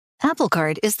Apple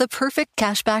Card is the perfect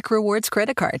cashback rewards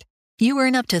credit card. You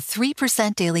earn up to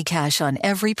 3% daily cash on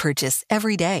every purchase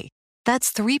every day.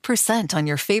 That's 3% on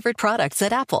your favorite products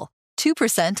at Apple,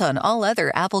 2% on all other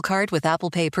Apple Card with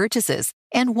Apple Pay purchases,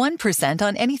 and 1%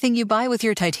 on anything you buy with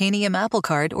your titanium Apple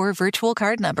Card or virtual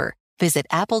card number. Visit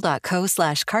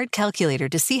apple.co/card calculator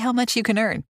to see how much you can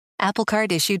earn. Apple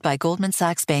Card issued by Goldman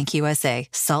Sachs Bank USA,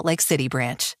 Salt Lake City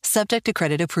branch. Subject to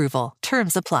credit approval.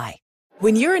 Terms apply.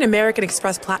 When you're an American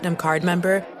Express Platinum Card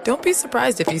member, don't be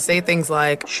surprised if you say things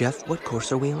like, "Chef, what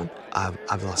course are we on?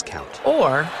 I've lost count."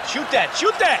 Or, Shoot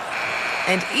that!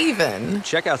 and even,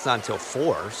 Checkout's not until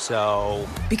 4, so...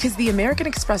 because the American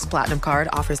Express Platinum Card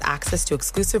offers access to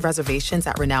exclusive reservations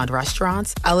at renowned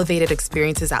restaurants, elevated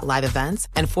experiences at live events,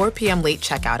 and 4 p.m. late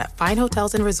checkout at fine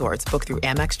hotels and resorts booked through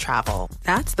Amex Travel.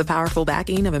 That's the powerful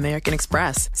backing of American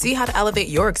Express. See how to elevate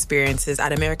your experiences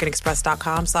at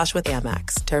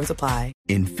americanexpress.com/withAmex. Terms apply.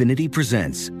 Infiniti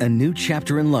presents a new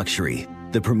chapter in luxury,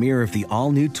 the premiere of the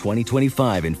all-new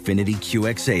 2025 Infiniti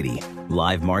QX80,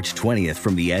 live March 20th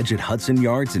from the Edge at Hudson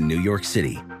Yards in New York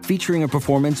City, featuring a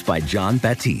performance by John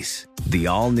Batiste. The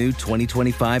all-new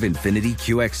 2025 Infiniti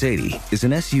QX80 is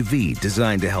an SUV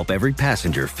designed to help every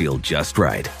passenger feel just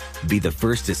right. Be the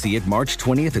first to see it March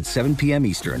 20th at 7 p.m.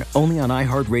 Eastern, only on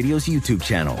iHeartRadio's YouTube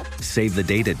channel. Save the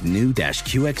date at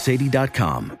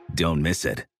new-QX80.com. Don't miss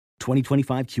it.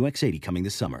 2025 QX80 coming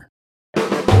this summer.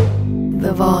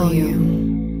 The volume.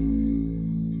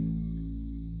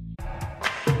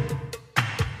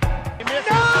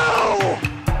 No!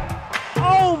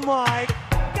 Oh my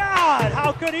God!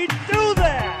 How could he do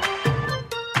that?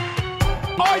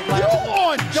 Are you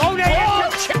on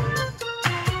drugs?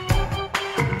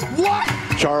 What?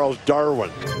 Charles Darwin.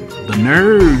 The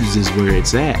nerds is where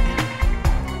it's at.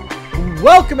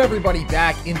 Welcome everybody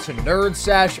back into Nerd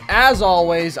Sesh. As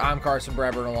always, I'm Carson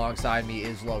Breber, and alongside me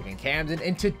is Logan Camden.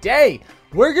 And today,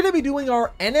 we're going to be doing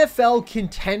our NFL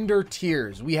contender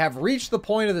tiers. We have reached the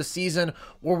point of the season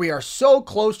where we are so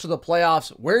close to the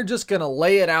playoffs, we're just going to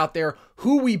lay it out there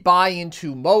who we buy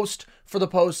into most for the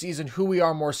postseason, who we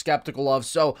are more skeptical of.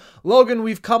 So, Logan,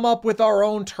 we've come up with our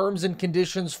own terms and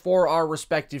conditions for our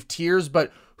respective tiers,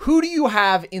 but who do you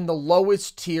have in the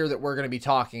lowest tier that we're going to be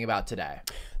talking about today?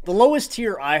 The lowest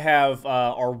tier I have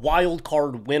are wild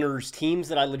card winners, teams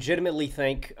that I legitimately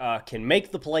think can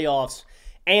make the playoffs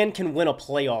and can win a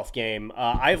playoff game.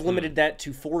 I've limited that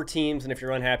to 4 teams, and if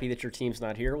you're unhappy that your team's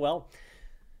not here, well,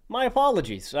 my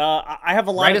apologies. I have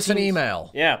a lot Write of us teams. an email.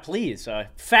 Yeah, please.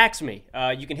 Fax me.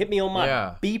 You can hit me on my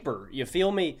beeper. You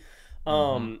feel me?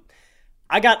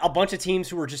 I got a bunch of teams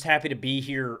who are just happy to be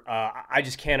here. I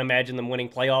just can't imagine them winning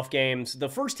playoff games. The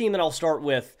first team that I'll start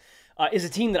with is a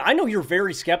team that I know you're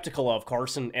very skeptical of,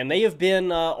 Carson, and they have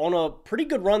been on a pretty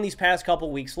good run these past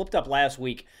couple weeks, slipped up last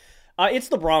week. It's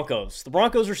the Broncos. The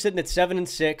Broncos are sitting at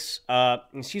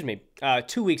 7-6.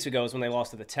 2 weeks ago is when they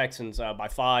lost to the Texans by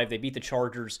 5. They beat the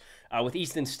Chargers with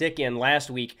Easton Stick in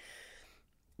last week.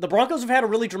 The Broncos have had a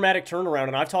really dramatic turnaround,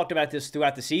 and I've talked about this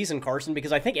throughout the season, Carson,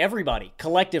 because I think everybody,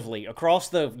 collectively, across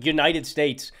the United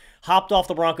States, hopped off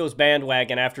the Broncos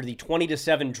bandwagon after the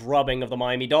 20-7 drubbing of the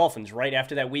Miami Dolphins. Right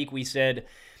after that week, we said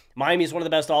Miami is one of the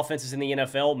best offenses in the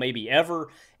NFL, maybe ever,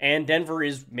 and Denver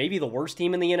is maybe the worst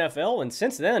team in the NFL. And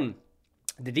since then,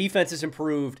 the defense has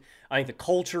improved. I think the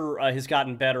culture has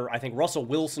gotten better. I think Russell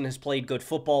Wilson has played good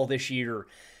football this year.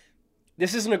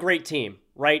 This isn't a great team,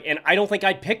 right? And I don't think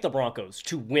I'd pick the Broncos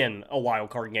to win a wild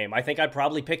card game. I think I'd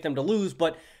probably pick them to lose,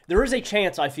 but there is a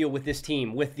chance, I feel, with this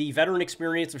team, with the veteran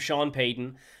experience of Sean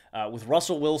Payton, with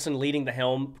Russell Wilson leading the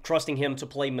helm, trusting him to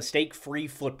play mistake-free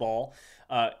football.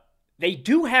 They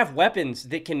do have weapons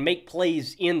that can make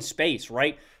plays in space,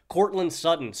 right? Cortland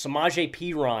Sutton, Samaje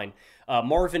Perine,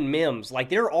 Marvin Mims. Like,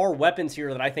 there are weapons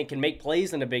here that I think can make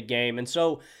plays in a big game. And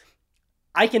so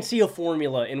I can see a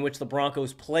formula in which the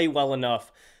Broncos play well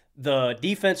enough. The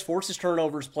defense forces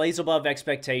turnovers, plays above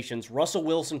expectations. Russell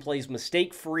Wilson plays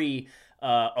mistake-free,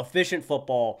 efficient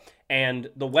football, and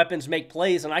the weapons make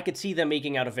plays, and I could see them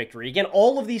eking out a victory. Again,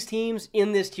 all of these teams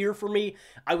in this tier for me,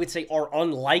 I would say are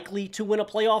unlikely to win a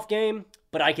playoff game,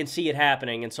 but I can see it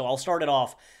happening, and so I'll start it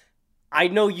off. I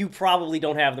know you probably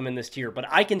don't have them in this tier, but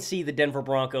I can see the Denver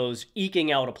Broncos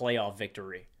eking out a playoff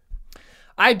victory.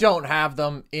 I don't have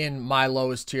them in my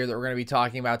lowest tier that we're going to be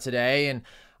talking about today, and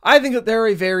I think that they're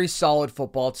a very solid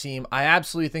football team. I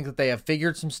absolutely think that they have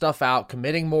figured some stuff out,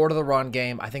 committing more to the run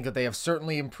game. I think that they have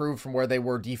certainly improved from where they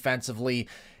were defensively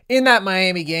in that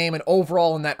Miami game and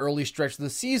overall in that early stretch of the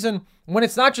season, when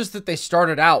it's not just that they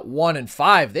started out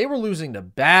 1-5, they were losing to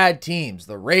bad teams,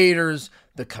 the Raiders,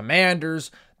 the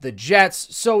Commanders, the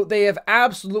Jets. So they have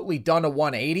absolutely done a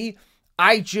 180.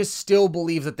 I just still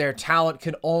believe that their talent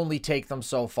can only take them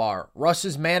so far. Russ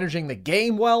is managing the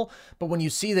game well, but when you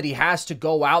see that he has to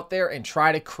go out there and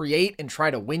try to create and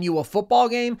try to win you a football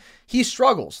game, he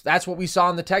struggles. That's what we saw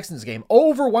in the Texans game.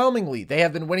 Overwhelmingly, they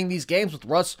have been winning these games with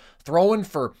Russ throwing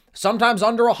for sometimes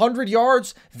under 100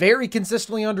 yards, very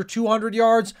consistently under 200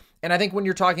 yards. And I think when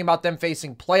you're talking about them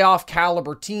facing playoff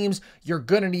caliber teams, you're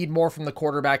going to need more from the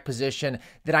quarterback position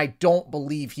that I don't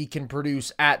believe he can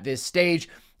produce at this stage.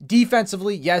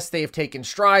 Defensively, yes, they have taken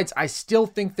strides. I still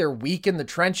think they're weak in the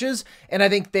trenches, and I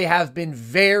think they have been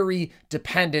very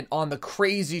dependent on the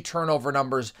crazy turnover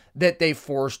numbers that they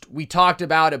forced. We talked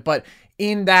about it, but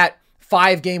in that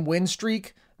 5-game win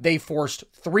streak, they forced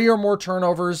 3 or more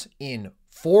turnovers in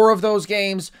 4 of those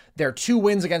games. Their 2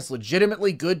 wins against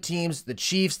legitimately good teams. The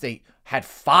Chiefs, they had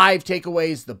 5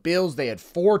 takeaways. The Bills, they had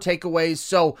 4 takeaways.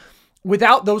 So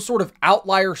without those sort of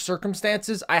outlier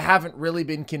circumstances, I haven't really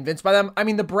been convinced by them. I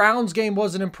mean, the Browns game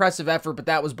was an impressive effort, but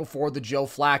that was before the Joe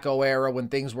Flacco era when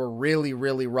things were really,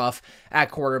 really rough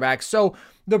at quarterback. So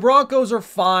the Broncos are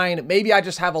fine. Maybe I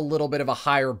just have a little bit of a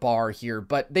higher bar here,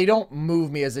 but they don't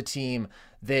move me as a team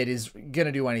that is going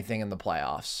to do anything in the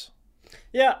playoffs.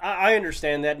 Yeah, I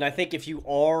understand that, and I think if you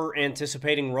are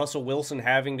anticipating Russell Wilson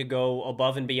having to go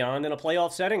above and beyond in a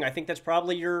playoff setting, I think that's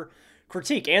probably your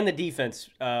critique. And the defense,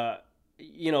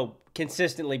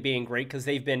 consistently being great because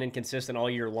they've been inconsistent all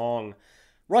year long.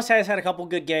 Russ has had a couple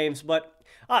good games, but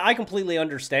I completely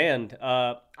understand.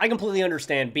 I completely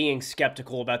understand being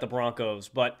skeptical about the Broncos,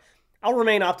 but I'll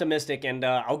remain optimistic and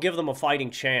I'll give them a fighting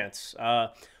chance.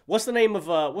 What's the name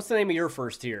of your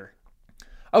first tier?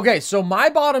 Okay, so my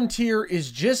bottom tier is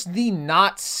just the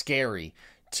not scary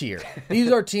tier.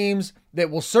 These are teams that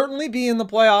will certainly be in the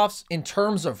playoffs in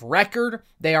terms of record.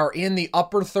 They are in the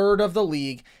upper third of the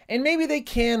league, and maybe they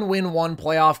can win one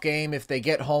playoff game if they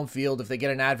get home field, if they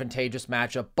get an advantageous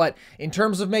matchup. But in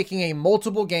terms of making a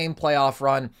multiple game playoff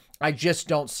run, I just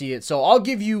don't see it. So I'll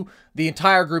give you the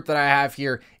entire group that I have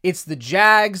here. It's the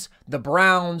Jags, the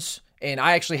Browns, and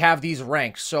I actually have these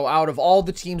ranked. So out of all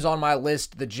the teams on my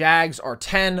list, the Jags are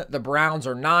 10, the Browns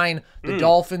are 9, the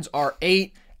Dolphins are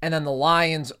 8, and then the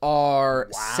Lions are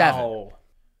 7.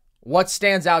 What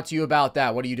stands out to you about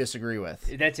that? What do you disagree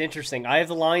with? That's interesting. I have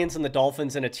the Lions and the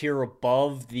Dolphins in a tier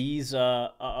above these,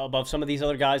 above some of these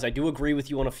other guys. I do agree with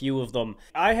you on a few of them.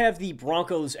 I have the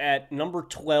Broncos at number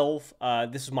 12.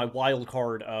 This is my wild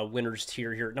card winners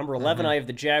tier here. At number 11, I have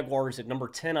the Jaguars. At number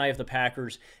 10, I have the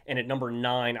Packers. And at number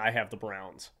 9, I have the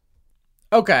Browns.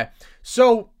 Okay,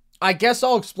 so I guess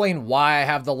I'll explain why I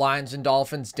have the Lions and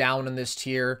Dolphins down in this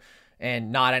tier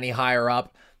and not any higher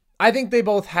up. I think they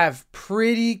both have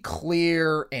pretty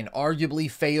clear and arguably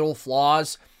fatal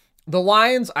flaws. The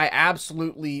Lions, I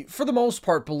absolutely, for the most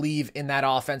part, believe in that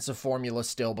offensive formula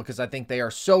still because I think they are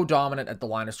so dominant at the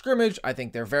line of scrimmage. I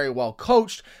think they're very well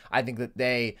coached. I think that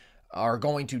they are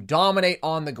going to dominate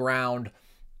on the ground.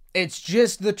 It's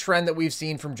just the trend that we've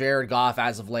seen from Jared Goff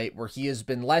as of late, where he has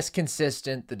been less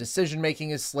consistent. The decision-making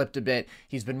has slipped a bit.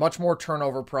 He's been much more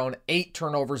turnover-prone, 8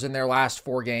 turnovers in their last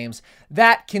 4 games.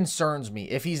 That concerns me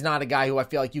if he's not a guy who I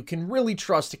feel like you can really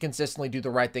trust to consistently do the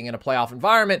right thing in a playoff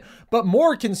environment. But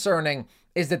more concerning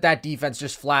is that defense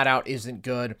just flat out isn't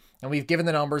good. And we've given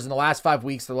the numbers in the last 5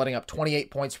 weeks. They're letting up 28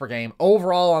 points per game.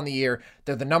 Overall on the year,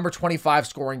 they're the number 25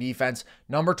 scoring defense,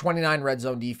 number 29 red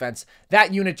zone defense.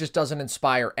 That unit just doesn't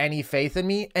inspire any faith in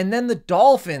me. And then the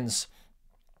Dolphins,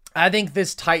 I think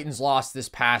this Titans loss this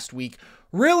past week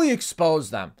really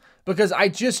exposed them because I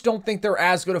just don't think they're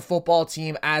as good a football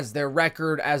team as their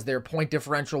record, as their point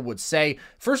differential would say.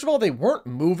 First of all, they weren't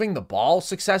moving the ball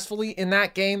successfully in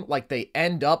that game. Like they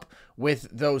end up with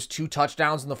those 2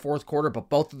 touchdowns in the fourth quarter, but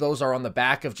both of those are on the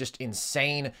back of just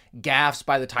insane gaffes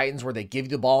by the Titans where they give you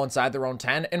the ball inside their own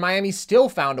 10, and Miami still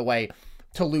found a way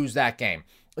to lose that game.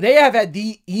 They have had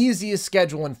the easiest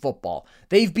schedule in football.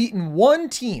 They've beaten one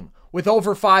team with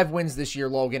over 5 wins this year,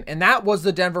 Logan, and that was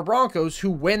the Denver Broncos,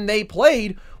 who, when they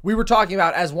played, we were talking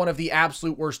about as one of the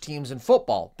absolute worst teams in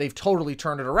football. They've totally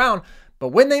turned it around, but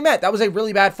when they met, that was a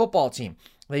really bad football team.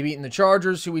 They've beaten the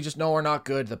Chargers, who we just know are not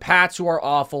good, the Pats, who are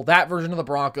awful, that version of the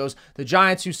Broncos, the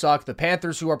Giants, who suck, the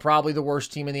Panthers, who are probably the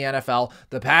worst team in the NFL,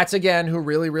 the Pats, again, who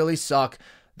really, really suck,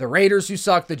 the Raiders, who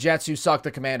suck, the Jets, who suck,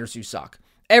 the Commanders, who suck.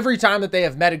 Every time that they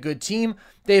have met a good team,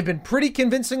 they have been pretty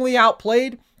convincingly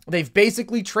outplayed. They've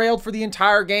basically trailed for the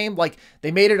entire game. Like,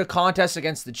 they made it a contest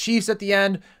against the Chiefs at the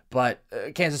end, but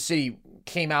Kansas City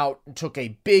came out and took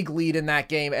a big lead in that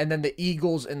game. And then the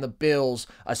Eagles and the Bills,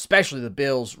 especially the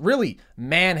Bills, really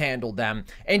manhandled them.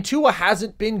 And Tua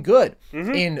hasn't been good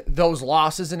in those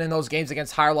losses and in those games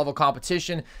against higher level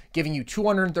competition, giving you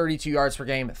 232 yards per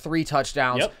game, 3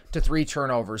 touchdowns to 3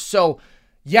 turnovers. So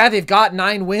yeah, they've got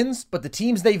 9 wins, but the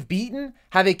teams they've beaten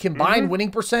have a combined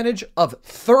winning percentage of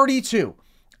 32.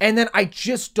 And then I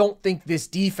just don't think this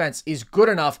defense is good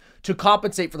enough to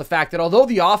compensate for the fact that although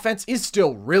the offense is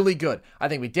still really good, I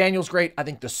think McDaniel's great. I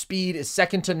think the speed is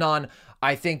second to none.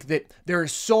 I think that there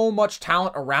is so much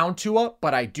talent around Tua,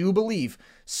 but I do believe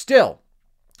still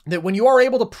that when you are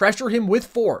able to pressure him with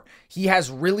 4, he has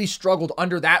really struggled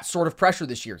under that sort of pressure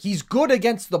this year. He's good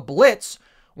against the blitz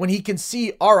when he can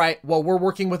see, all right, well, we're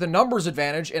working with a numbers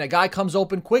advantage and a guy comes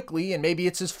open quickly and maybe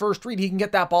it's his first read. He can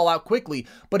get that ball out quickly.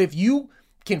 But if you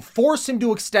can force him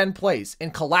to extend plays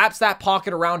and collapse that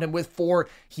pocket around him with 4,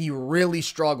 he really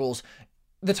struggles.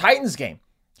 The Titans game,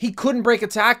 he couldn't break a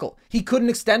tackle. He couldn't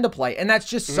extend a play. And that's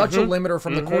just such a limiter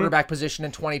from the quarterback position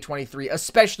in 2023,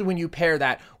 especially when you pair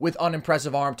that with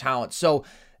unimpressive arm talent. So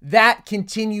that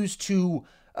continues to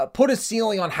put a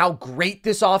ceiling on how great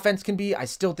this offense can be. I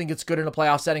still think it's good in a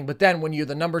playoff setting. But then when you're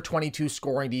the number 22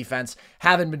 scoring defense,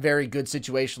 haven't been very good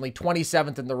situationally,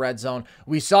 27th in the red zone.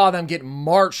 We saw them get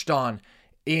marched on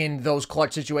in those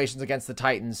clutch situations against the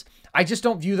Titans. I just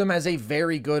don't view them as a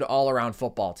very good all-around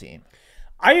football team.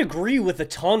 I agree with a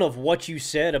ton of what you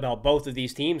said about both of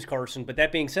these teams, Carson, but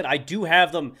that being said, I do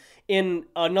have them in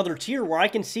another tier where I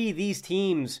can see these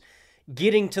teams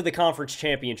getting to the conference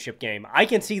championship game. I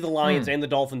can see the Lions and the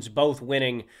Dolphins both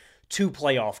winning 2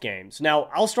 playoff games. Now,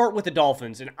 I'll start with the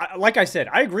Dolphins, and like I said,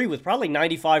 I agree with probably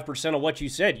 95% of what you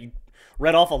said. You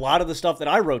read off a lot of the stuff that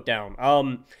I wrote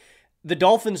down. The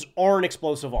Dolphins are an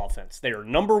explosive offense. They are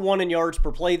number 1 in yards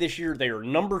per play this year. They are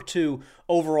number 2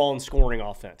 overall in scoring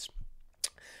offense.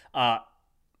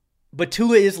 But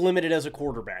Tua is limited as a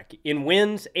quarterback. In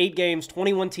wins, 8 games,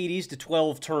 21 TDs to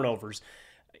 12 turnovers.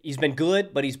 He's been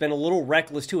good, but he's been a little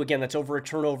reckless too. Again, that's over a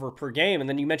turnover per game. And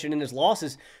then you mentioned in his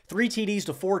losses, 3 TDs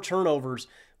to 4 turnovers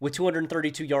with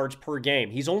 232 yards per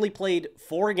game. He's only played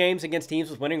 4 games against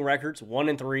teams with winning records,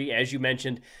 1-3, as you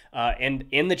mentioned. And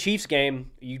in the Chiefs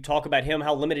game, you talk about him,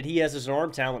 how limited he is as an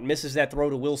arm talent, misses that throw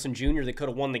to Wilson Jr. that could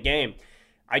have won the game.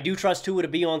 I do trust Tua to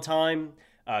be on time,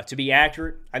 to be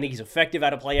accurate. I think he's effective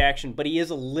out of play action, but he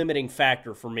is a limiting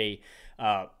factor for me.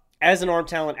 As an arm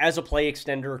talent, as a play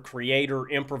extender, creator,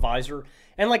 improviser.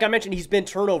 And like I mentioned, he's been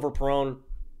turnover prone,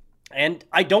 and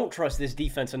I don't trust this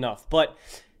defense enough. But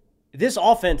this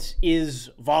offense is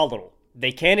volatile.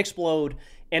 They can explode,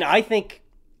 and I think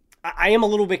I am a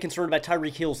little bit concerned about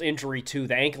Tyreek Hill's injury too,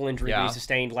 the ankle injury that he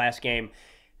sustained last game.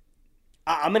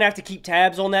 I'm going to have to keep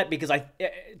tabs on that because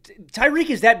Tyreek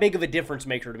is that big of a difference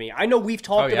maker to me. I know we've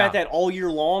talked about that all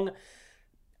year long.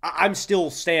 I'm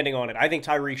still standing on it. I think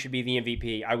Tyreek should be the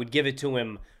MVP. I would give it to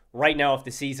him right now if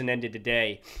the season ended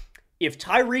today. If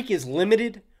Tyreek is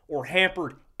limited or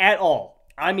hampered at all,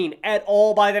 I mean at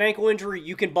all by that ankle injury,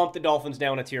 you can bump the Dolphins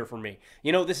down a tier for me.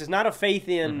 You know, this is not a faith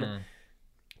in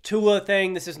Tua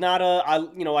thing. This is not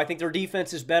I think their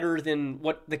defense is better than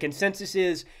what the consensus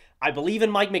is. I believe in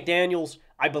Mike McDaniels.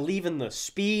 I believe in the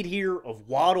speed here of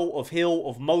Waddle, of Hill,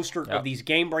 of Mostert, of these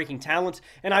game-breaking talents,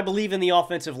 and I believe in the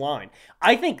offensive line.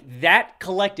 I think that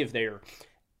collective there,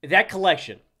 that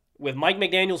collection, with Mike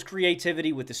McDaniels'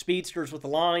 creativity, with the speedsters, with the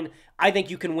line, I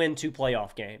think you can win 2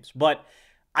 playoff games. But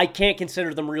I can't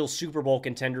consider them real Super Bowl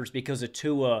contenders because of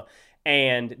Tua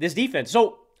and this defense.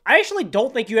 So I actually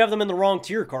don't think you have them in the wrong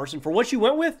tier, Carson. For what you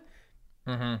went with,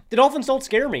 the Dolphins don't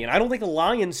scare me, and I don't think the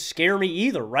Lions scare me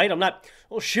either, right? I'm not,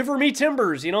 shiver me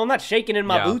timbers. I'm not shaking in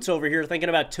my boots over here thinking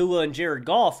about Tua and Jared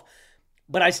Goff,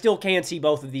 but I still can see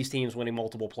both of these teams winning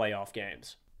multiple playoff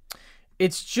games.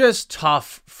 It's just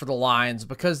tough for the Lions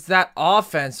because that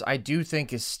offense I do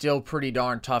think is still pretty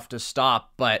darn tough to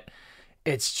stop, but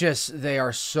it's just they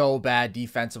are so bad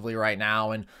defensively right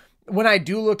now. And when I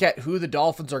do look at who the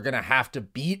Dolphins are going to have to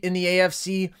beat in the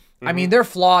AFC, I mean, they're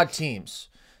flawed teams.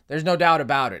 There's no doubt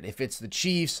about it. If it's the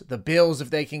Chiefs, the Bills, if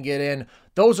they can get in,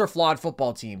 those are flawed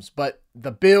football teams. But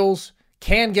the Bills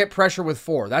can get pressure with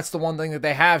 4. That's the one thing that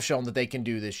they have shown that they can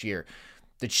do this year.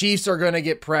 The Chiefs are going to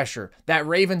get pressure. That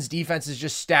Ravens defense is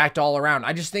just stacked all around.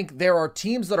 I just think there are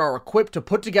teams that are equipped to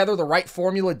put together the right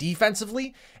formula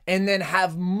defensively and then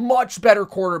have much better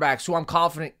quarterbacks who I'm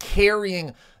confident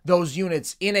carrying those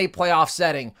units in a playoff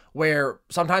setting where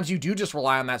sometimes you do just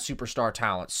rely on that superstar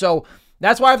talent. So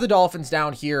that's why I have the Dolphins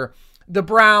down here. The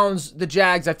Browns, the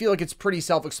Jags, I feel like it's pretty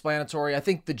self-explanatory. I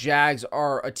think the Jags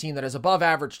are a team that has above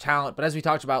average talent, but as we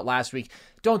talked about last week,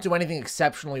 don't do anything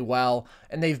exceptionally well,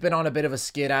 and they've been on a bit of a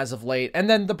skid as of late. And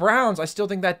then the Browns, I still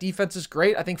think that defense is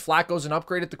great. I think Flacco's an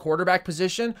upgrade at the quarterback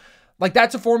position. Like,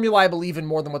 that's a formula I believe in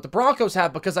more than what the Broncos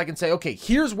have, because I can say, okay,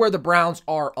 here's where the Browns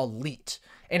are elite.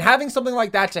 And having something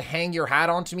like that to hang your hat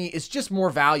on to me is just more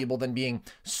valuable than being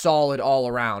solid all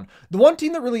around. The one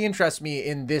team that really interests me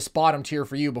in this bottom tier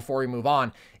for you before we move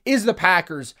on is the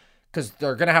Packers, because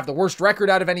they're going to have the worst record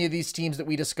out of any of these teams that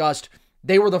we discussed.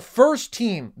 They were the first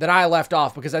team that I left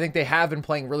off because I think they have been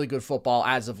playing really good football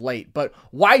as of late. But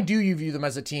why do you view them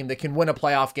as a team that can win a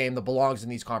playoff game that belongs in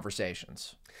these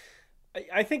conversations?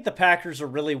 I think the Packers are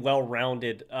really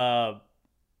well-rounded.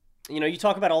 You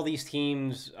talk about all these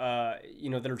teams, that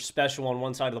are special on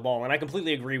one side of the ball, and I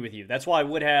completely agree with you. That's why I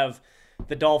would have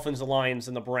the Dolphins, the Lions,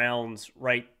 and the Browns,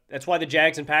 right? That's why the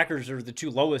Jags and Packers are the two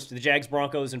lowest. The Jags,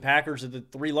 Broncos, and Packers are the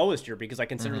three lowest here because I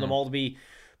consider them all to be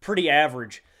pretty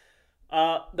average.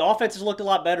 The offense has looked a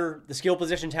lot better. The skill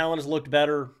position talent has looked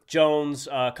better. Jones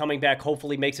coming back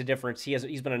hopefully makes a difference.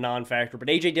 He's been a non-factor, but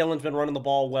A.J. Dillon's been running the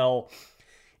ball well.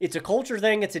 It's a culture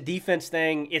thing. It's a defense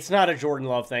thing. It's not a Jordan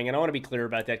Love thing, and I want to be clear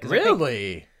about that.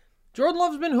 Really? Jordan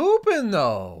Love's been hooping,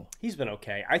 though. He's been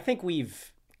okay. I think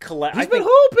we've... He's been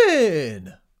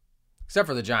hooping! Except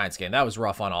for the Giants game. That was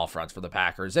rough on all fronts for the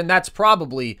Packers, and that's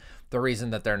probably the reason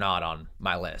that they're not on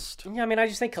my list. Yeah, I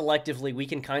just think collectively we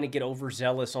can kind of get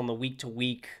overzealous on the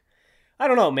week-to-week. I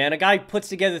don't know, man. A guy puts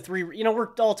together three...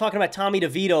 we're all talking about Tommy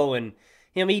DeVito and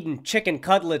him eating chicken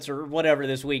cutlets or whatever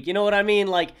this week. You know what I mean?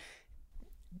 Like...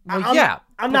 Well,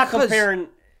 I'm not comparing.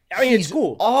 It's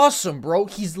cool. Awesome, bro.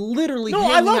 He's literally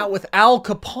hanging out with Al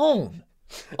Capone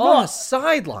on the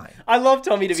sideline. I love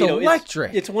Tommy DeVito. It's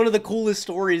electric. It's one of the coolest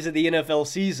stories of the NFL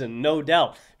season, no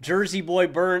doubt. Jersey boy,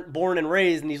 born and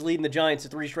raised, and he's leading the Giants to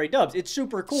 3 straight dubs. It's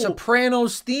super cool.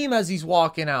 Sopranos theme as he's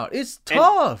walking out. It's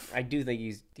tough. And I do think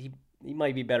he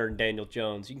might be better than Daniel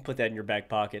Jones. You can put that in your back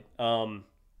pocket. Not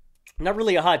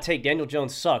really a hot take. Daniel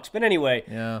Jones sucks, but anyway.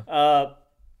 Yeah.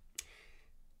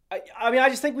 I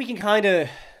just think we can kind of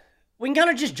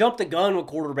just jump the gun with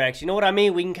quarterbacks. You know what I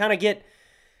mean? We can kind of get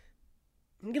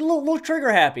a little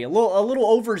trigger happy, a little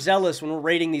overzealous when we're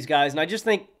rating these guys. And I just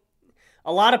think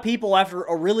a lot of people after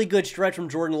a really good stretch from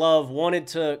Jordan Love wanted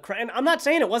to. And I'm not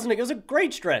saying it was a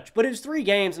great stretch, but it was 3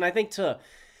 games, and I think to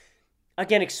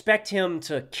again expect him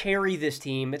to carry this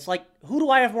team. It's like, who do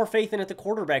I have more faith in at the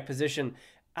quarterback position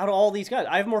out of all these guys?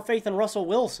 I have more faith in Russell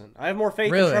Wilson. I have more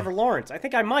faith in Trevor Lawrence. I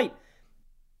think I might.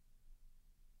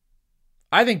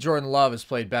 I think Jordan Love has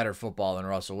played better football than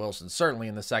Russell Wilson, certainly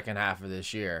in the second half of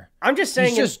this year. I'm just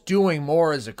saying... He's just doing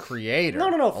more as a creator.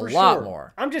 No, for sure. A lot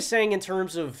more. I'm just saying in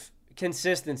terms of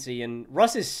consistency, and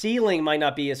Russ's ceiling might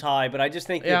not be as high, but I just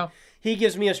think that he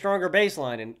gives me a stronger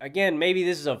baseline. And again, maybe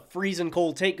this is a freezing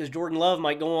cold take because Jordan Love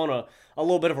might go on a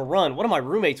little bit of a run. One of my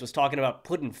roommates was talking about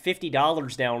putting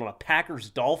 $50 down on a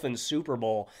Packers-Dolphins Super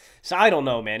Bowl. So I don't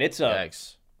know, man. It's a...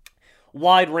 Yikes.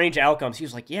 Wide range outcomes. He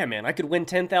was like, yeah, man, I could win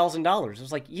 $10,000. I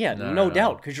was like, yeah, no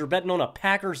doubt, because you're betting on a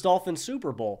Packers-Dolphins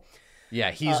Super Bowl.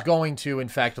 Yeah, he's going to, in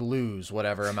fact, lose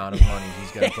whatever amount of money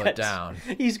he's going to put down.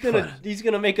 He's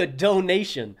gonna make a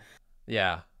donation.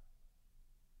 Yeah.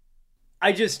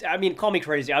 Call me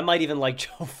crazy. I might even like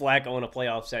Joe Flacco in a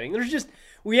playoff setting.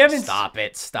 We haven't... Stop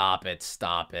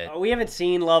it. We haven't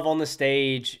seen Love on the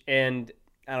stage, and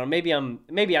I don't know, maybe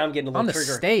I'm getting a little trigger. On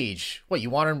the stage? What, you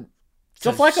want him...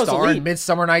 Joe Flacco's star elite. In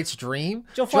Midsummer Night's Dream?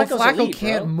 Joe Flacco elite,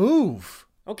 can't bro. move.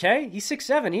 Okay, he's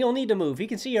 6'7". He don't need to move. He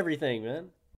can see everything, man.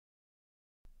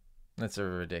 That's a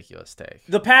ridiculous take.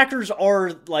 The Packers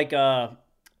are like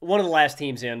one of the last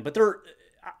teams in, but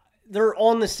they're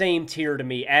on the same tier to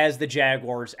me as the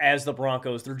Jaguars, as the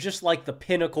Broncos. They're just like the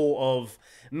pinnacle of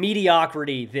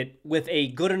mediocrity that with a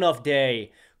good enough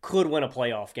day could win a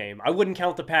playoff game. I wouldn't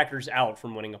count the Packers out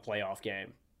from winning a playoff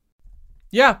game.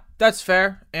 Yeah, that's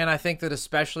fair. And I think that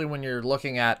especially when you're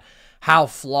looking at how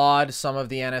flawed some of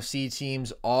the NFC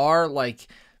teams are, like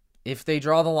if they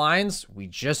draw the lines, we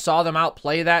just saw them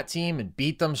outplay that team and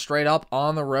beat them straight up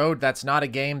on the road. That's not a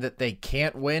game that they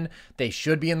can't win. They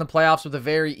should be in the playoffs with a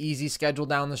very easy schedule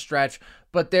down the stretch,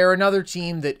 but they're another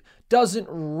team that doesn't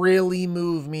really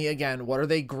move me. Again, what are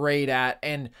they great at?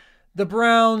 And the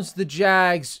Browns, the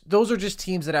Jags, those are just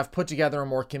teams that have put together a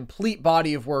more complete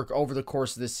body of work over the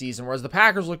course of this season, whereas the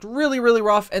Packers looked really, really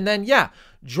rough. And then,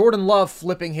 Jordan Love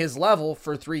flipping his level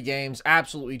for 3 games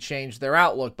absolutely changed their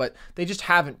outlook, but they just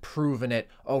haven't proven it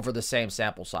over the same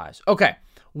sample size. Okay,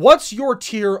 what's your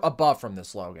tier above from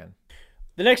this, Logan?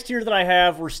 The next tier that I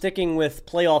have, we're sticking with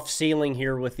playoff ceiling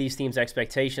here with these teams'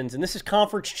 expectations, and this is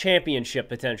conference championship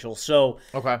potential. So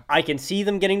I can see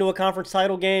them getting to a conference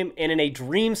title game, and in a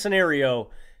dream scenario,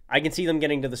 I can see them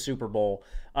getting to the Super Bowl.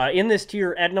 In this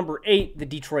tier, at number 8, the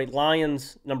Detroit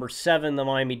Lions, number 7, the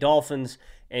Miami Dolphins,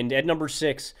 and at number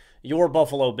 6, your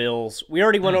Buffalo Bills. We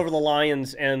already went over the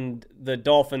Lions and the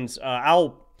Dolphins.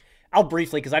 I'll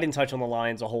briefly, because I didn't touch on the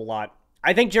Lions a whole lot.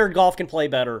 I think Jared Goff can play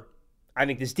better. I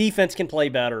think this defense can play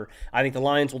better. I think the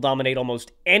Lions will dominate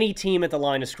almost any team at the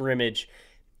line of scrimmage,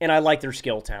 and I like their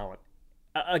skill talent.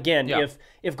 Again,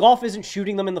 if Goff isn't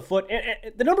shooting them in the foot,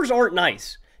 the numbers aren't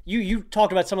nice. You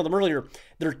talked about some of them earlier.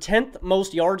 They're 10th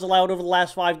most yards allowed over the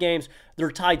last 5 games. They're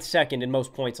tied second in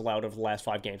most points allowed over the last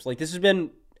 5 games. Like, this has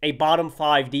been a bottom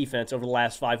 5 defense over the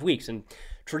last 5 weeks, and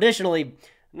traditionally,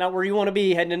 not where you want to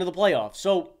be heading into the playoffs.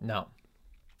 So, no.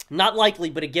 Not likely,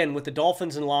 but again, with the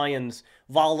Dolphins and Lions,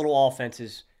 volatile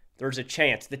offenses, there's a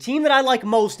chance. The team that I like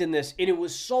most in this, and it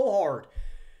was so hard,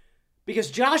 because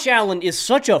Josh Allen is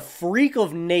such a freak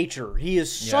of nature. He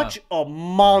is such a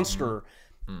monster.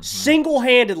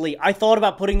 Single-handedly, I thought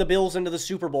about putting the Bills into the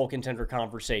Super Bowl contender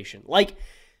conversation. Like,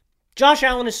 Josh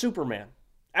Allen is Superman.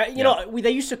 You know,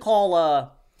 they used to call,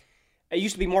 it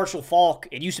used to be Marshall Faulk.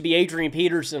 It used to be Adrian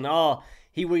Peterson.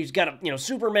 He's got a,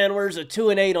 Superman wears a 2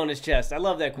 and 8 on his chest. I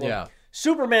love that quote. Yeah.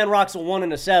 Superman rocks a 1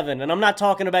 and a 7, and I'm not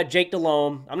talking about Jake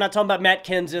Delhomme. I'm not talking about Matt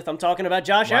Kenseth. I'm talking about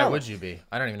Josh Allen. Why would you be?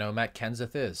 I don't even know who Matt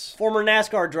Kenseth is. Former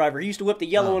NASCAR driver. He used to whip the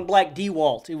yellow and black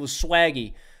DeWalt. It was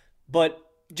swaggy. But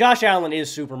Josh Allen is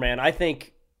Superman. I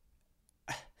think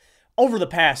over the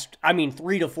past,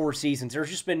 3 to 4 seasons, there's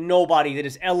just been nobody that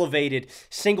has elevated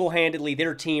single-handedly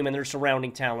their team and their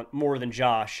surrounding talent more than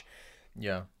Josh.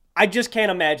 Yeah. I just can't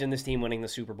imagine this team winning the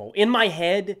Super Bowl. In my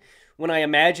head, when I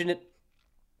imagine it,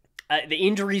 the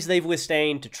injuries they've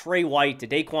withstained to Trey White, to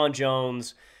Daquan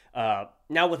Jones,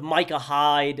 now with Micah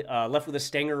Hyde, left with a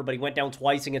stinger, but he went down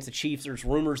twice against the Chiefs. There's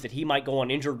rumors that he might go on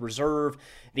injured reserve.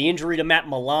 The injury to Matt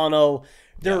Milano.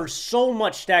 There's so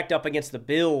much stacked up against the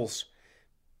Bills.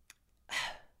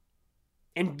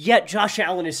 And yet Josh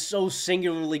Allen is so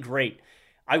singularly great.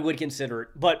 I would consider it.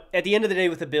 But at the end of the day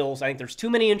with the Bills, I think there's too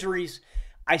many injuries.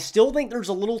 I still think there's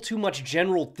a little too much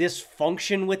general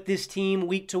dysfunction with this team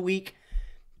week to week.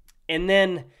 And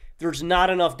then there's not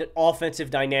enough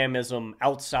offensive dynamism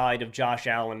outside of Josh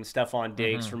Allen and Stephon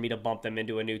Diggs for me to bump them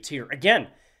into a new tier. Again,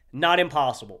 not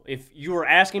impossible. If you were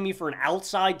asking me for an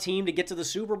outside team to get to the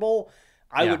Super Bowl,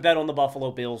 I would bet on the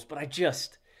Buffalo Bills. But I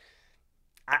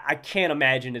can't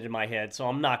imagine it in my head, so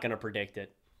I'm not going to predict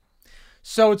it.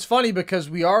 So it's funny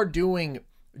because we are doing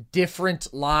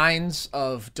different lines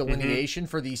of delineation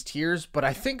for these tiers, but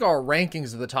I think our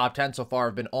rankings of the top 10 so far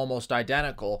have been almost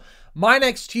identical. My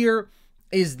next tier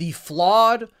is the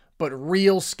flawed but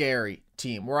real scary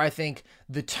team, where I think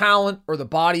the talent or the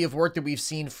body of work that we've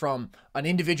seen from an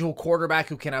individual quarterback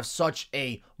who can have such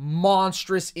a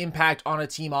monstrous impact on a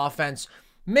team offense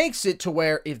makes it to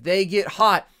where if they get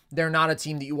hot, they're not a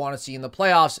team that you want to see in the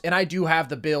playoffs. And I do have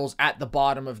the Bills at the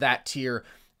bottom of that tier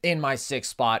in my 6th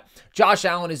spot. Josh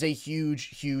Allen is a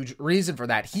huge reason for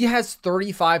that. He has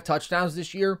 35 touchdowns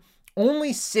this year.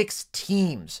 Only 6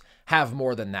 teams have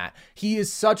more than that. He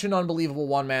is such an unbelievable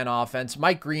one-man offense.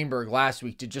 Mike Greenberg last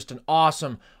week did just an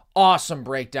awesome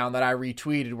breakdown that I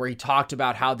retweeted where he talked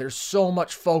about how there's so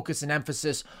much focus and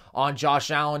emphasis on Josh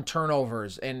Allen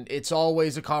turnovers, and it's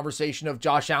always a conversation of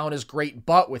Josh Allen is great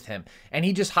but with him. And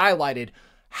he just highlighted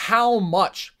how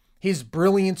much his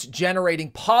brilliance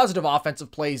generating positive offensive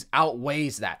plays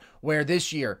outweighs that, where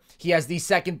this year he has the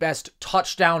 2nd best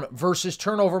touchdown versus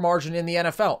turnover margin in the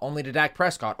NFL, only to Dak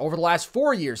Prescott. Over the last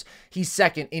 4 years, he's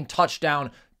 2nd in touchdown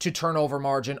to turnover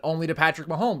margin, only to Patrick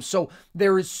Mahomes. So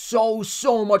there is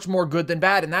so much more good than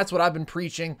bad, and that's what I've been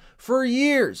preaching for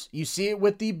years. You see it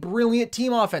with the brilliant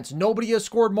team offense. Nobody has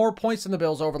scored more points than the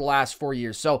Bills over the last 4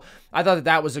 years. So I thought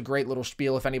that was a great little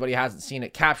spiel. If anybody hasn't seen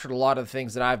it, captured a lot of the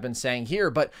things that I've been saying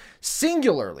here, but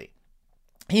singularly,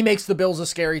 he makes the Bills a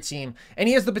scary team, and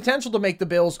he has the potential to make the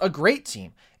Bills a great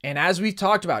team. And as we've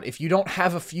talked about, if you don't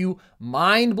have a few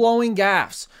mind-blowing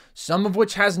gaffes, some of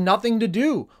which has nothing to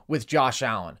do with Josh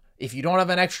Allen, if you don't have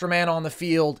an extra man on the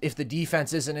field, if the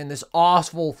defense isn't in this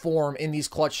awful form in these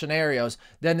clutch scenarios,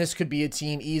 then this could be a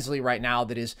team easily right now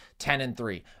that is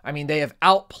 10-3. I mean, they have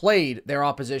outplayed their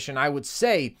opposition, I would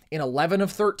say, in 11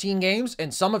 of 13 games,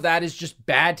 and some of that is just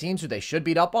bad teams who they should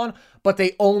beat up on, but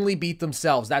they only beat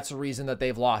themselves. That's the reason that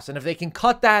they've lost. And if they can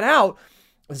cut that out,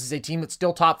 this is a team that's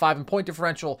still top 5 in point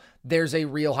differential. There's a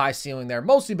real high ceiling there,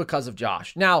 mostly because of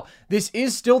Josh. Now, this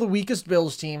is still the weakest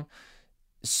Bills team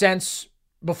since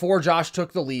before Josh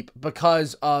took the leap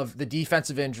because of the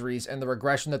defensive injuries and the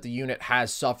regression that the unit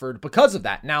has suffered because of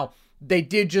that. Now, they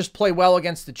did just play well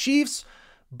against the Chiefs,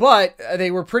 but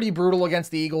they were pretty brutal against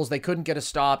the Eagles. They couldn't get a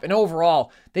stop. And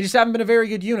overall, they just haven't been a very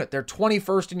good unit. They're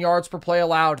 21st in yards per play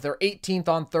allowed. They're 18th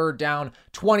on third down,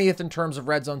 20th in terms of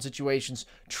red zone situations.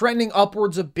 Trending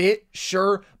upwards a bit,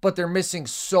 sure, but they're missing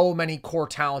so many core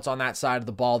talents on that side of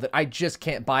the ball that I just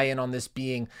can't buy in on this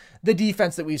being the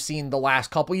defense that we've seen the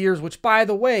last couple years, which, by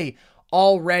the way,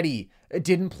 already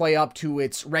didn't play up to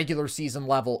its regular season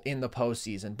level in the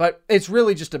postseason. But it's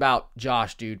really just about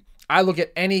Josh, dude. I look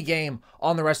at any game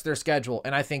on the rest of their schedule,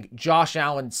 and I think Josh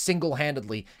Allen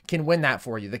single-handedly can win that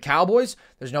for you. The Cowboys,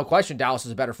 there's no question Dallas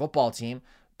is a better football team,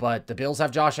 but the Bills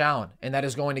have Josh Allen, and that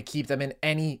is going to keep them in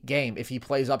any game if he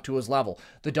plays up to his level.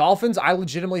 The Dolphins, I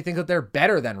legitimately think that they're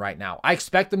better than right now. I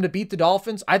expect them to beat the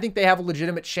Dolphins. I think they have a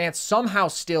legitimate chance somehow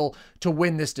still to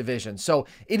win this division. So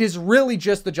it is really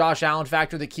just the Josh Allen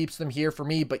factor that keeps them here for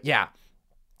me, but yeah.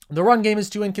 The run game is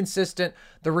too inconsistent.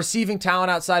 The receiving talent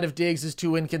outside of Diggs is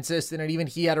too inconsistent, and even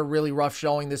he had a really rough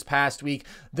showing this past week.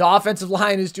 The offensive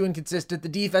line is too inconsistent. The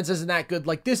defense isn't that good.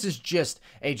 Like, this is just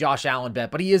a Josh Allen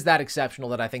bet, but he is that exceptional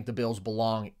that I think the Bills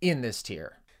belong in this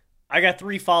tier. I got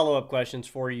 3 follow-up questions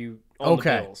for you on the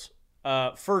Bills.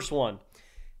 First one.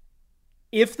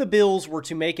 If the Bills were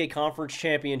to make a conference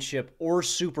championship or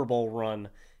Super Bowl run,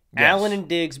 yes, Allen and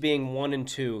Diggs being 1 and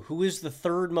 2, who is the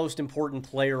third most important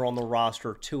player on the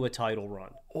roster to a title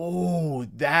run? Oh,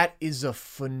 that is a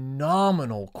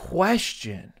phenomenal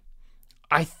question.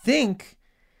 I think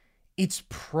it's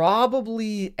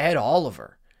probably Ed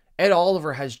Oliver. Ed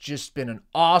Oliver has just been an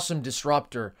awesome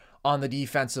disruptor on the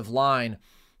defensive line.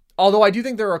 Although I do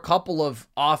think there are a couple of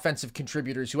offensive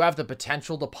contributors who have the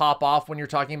potential to pop off when you're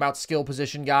talking about skill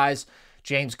position guys.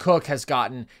 James Cook has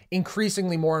gotten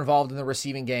increasingly more involved in the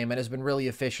receiving game and has been really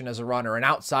efficient as a runner. And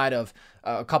outside of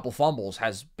a couple fumbles,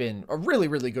 has been a really,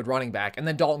 really good running back. And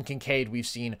then Dalton Kincaid, we've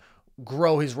seen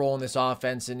grow his role in this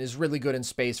offense and is really good in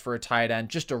space for a tight end.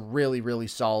 Just a really, really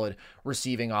solid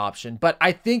receiving option. But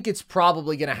I think it's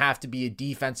probably going to have to be a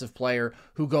defensive player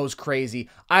who goes crazy.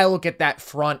 I look at that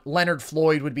front. Leonard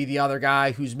Floyd would be the other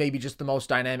guy who's maybe just the most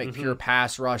dynamic, pure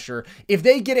pass rusher. If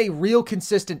they get a real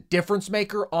consistent difference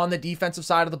maker on the defensive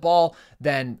side of the ball,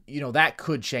 then, that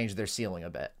could change their ceiling a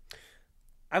bit.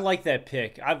 I like that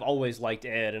pick. I've always liked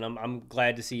Ed, and I'm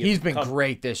glad to see him. He's been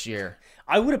great this year.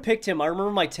 I would have picked him. I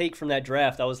remember my take from that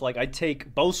draft. I was like, I'd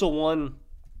take Bosa 1,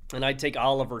 and I'd take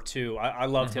Oliver 2. I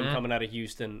loved him coming out of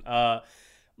Houston.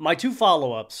 My 2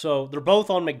 follow-ups, so they're both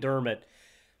on McDermott.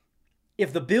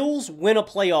 If the Bills win a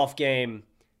playoff game,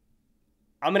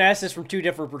 I'm going to ask this from 2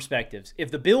 different perspectives. If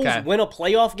the Bills win a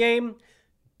playoff game,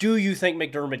 do you think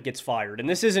McDermott gets fired? And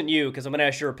this isn't you, because I'm going to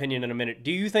ask your opinion in a minute.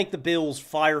 Do you think the Bills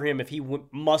fire him if he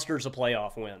musters a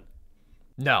playoff win?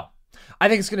 No. I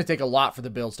think it's going to take a lot for the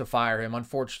Bills to fire him,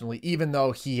 unfortunately, even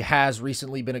though he has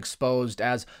recently been exposed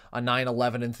as a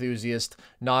 9/11 enthusiast,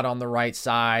 not on the right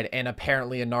side, and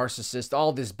apparently a narcissist,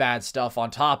 all this bad stuff on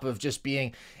top of just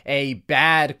being a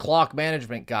bad clock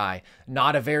management guy,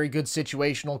 not a very good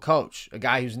situational coach, a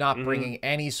guy who's not bringing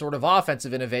any sort of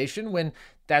offensive innovation when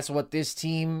that's what this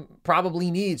team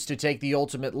probably needs to take the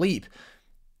ultimate leap.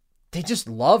 They just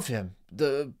love him,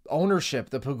 the ownership,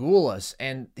 the Pagulas,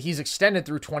 and he's extended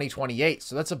through 2028,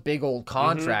 so that's a big old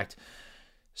contract.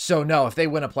 So no, if they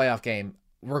win a playoff game,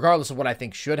 regardless of what I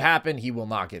think should happen, he will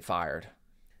not get fired.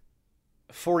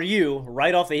 For you,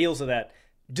 right off the heels of that,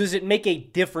 does it make a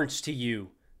difference to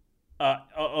you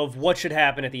of what should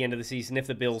happen at the end of the season if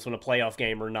the Bills win a playoff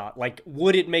game or not? Like,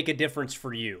 would it make a difference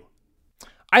for you?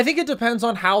 I think it depends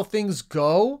on how things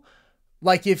go.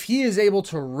 Like, if he is able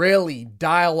to really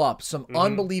dial up some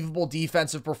unbelievable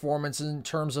defensive performance in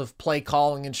terms of play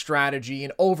calling and strategy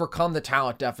and overcome the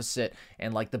talent deficit,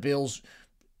 and like the Bills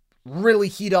really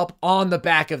heat up on the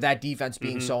back of that defense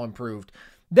being so improved,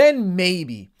 then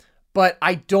maybe. But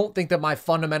I don't think that my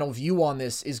fundamental view on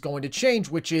this is going to change,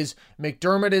 which is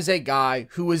McDermott is a guy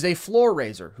who is a floor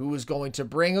raiser, who is going to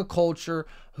bring a culture,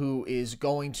 who is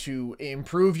going to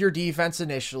improve your defense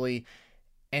initially.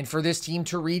 And for this team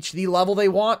to reach the level they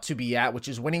want to be at, which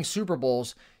is winning Super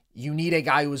Bowls, you need a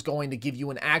guy who is going to give you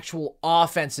an actual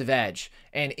offensive edge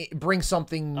and bring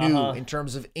something new in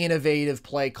terms of innovative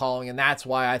play calling. And that's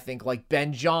why I think like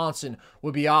Ben Johnson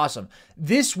would be awesome.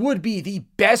 This would be the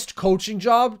best coaching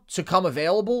job to come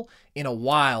available in a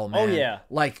while, man. Oh, yeah.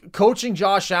 Like coaching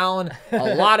Josh Allen,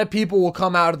 a lot of people will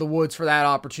come out of the woods for that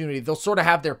opportunity. They'll sort of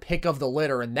have their pick of the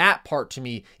litter. And that part to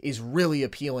me is really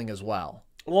appealing as well.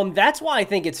 Well, and that's why I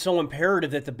think it's so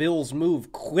imperative that the Bills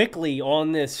move quickly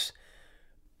on this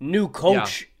new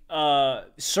coach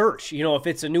search. If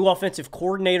it's a new offensive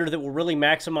coordinator that will really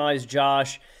maximize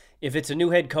Josh, if it's a new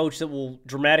head coach that will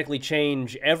dramatically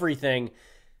change everything,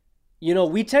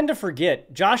 we tend to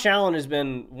forget Josh Allen has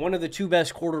been one of the 2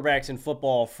 best quarterbacks in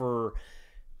football for,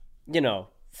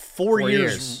 4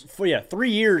 years. 3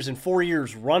 years and 4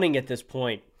 years running at this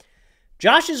point.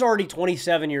 Josh is already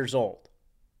 27 years old.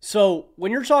 So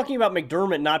when you're talking about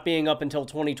McDermott not being up until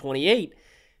 2028,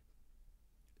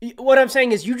 what I'm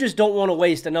saying is you just don't want to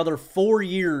waste another 4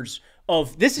 years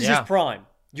of, this is his prime.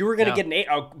 You were going to get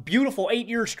a beautiful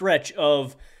 8-year stretch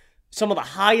of some of the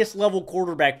highest level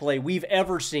quarterback play we've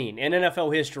ever seen in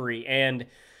NFL history, and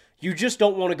you just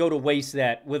don't want to go to waste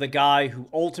that with a guy who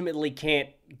ultimately can't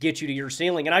get you to your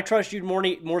ceiling. And I trust you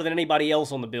more than anybody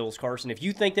else on the Bills, Carson. If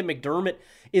you think that McDermott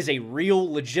is a real,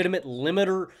 legitimate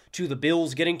limiter to the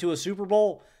Bills getting to a Super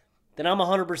Bowl, then I'm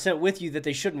 100% with you that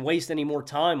they shouldn't waste any more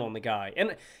time on the guy.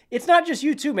 And it's not just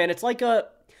you too, man. It's like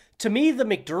to me, the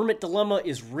McDermott dilemma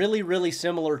is really, really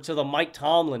similar to the Mike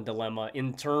Tomlin dilemma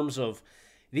in terms of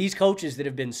these coaches that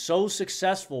have been so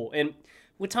successful. And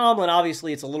with Tomlin,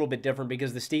 obviously, it's a little bit different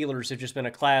because the Steelers have just been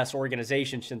a class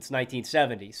organization since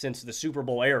 1970, since the Super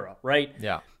Bowl era, right?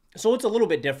 Yeah. So it's a little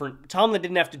bit different. Tomlin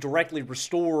didn't have to directly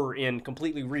restore and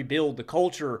completely rebuild the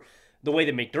culture the way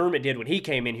that McDermott did when he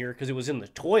came in here because it was in the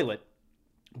toilet.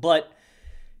 But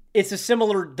it's a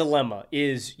similar dilemma,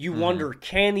 is you wonder,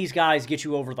 can these guys get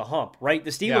you over the hump, right?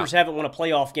 The Steelers haven't won a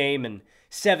playoff game in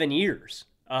 7 years.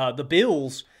 The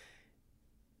Bills,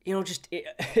 just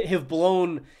have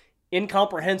blown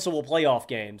incomprehensible playoff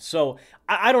games. So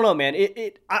I don't know, man.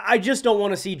 I just don't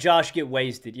want to see Josh get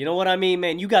wasted. You know what I mean,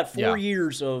 man? You got 4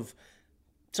 years of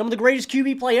some of the greatest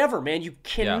QB play ever, man. You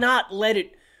cannot let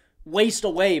it waste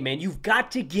away, man. You've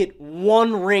got to get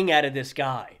one ring out of this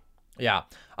guy. Yeah,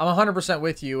 I'm 100%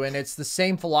 with you, and it's the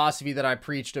same philosophy that I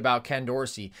preached about Ken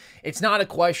Dorsey. It's not a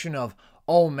question of,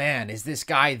 oh man, is this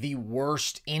guy the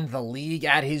worst in the league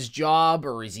at his job,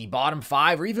 or is he bottom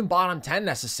 5 or even bottom 10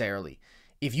 necessarily?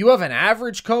 If you have an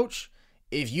average coach,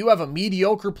 if you have a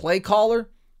mediocre play caller,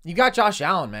 you got Josh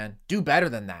Allen, man. Do better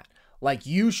than that. Like,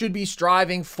 you should be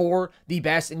striving for the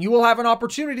best, and you will have an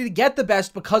opportunity to get the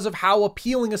best because of how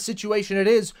appealing a situation it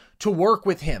is to work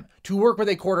with him, to work with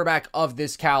a quarterback of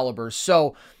this caliber.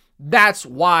 So that's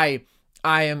why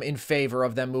I am in favor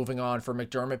of them moving on for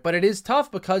McDermott. But it is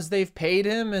tough because they've paid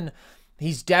him, and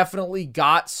he's definitely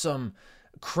got some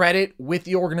credit with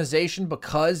the organization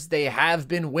because they have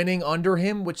been winning under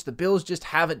him, which the Bills just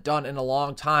haven't done in a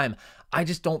long time. I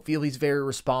just don't feel he's very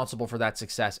responsible for that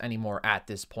success anymore at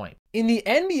this point. In the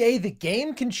NBA, the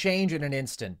game can change in an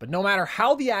instant, but no matter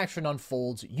how the action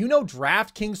unfolds,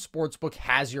 DraftKings Sportsbook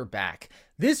has your back.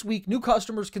 This week, new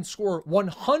customers can score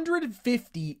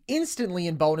 $150 instantly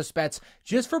in bonus bets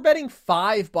just for betting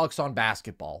 $5 on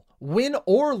basketball. Win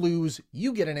or lose,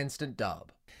 you get an instant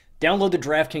dub. Download the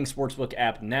DraftKings Sportsbook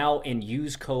app now and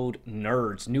use code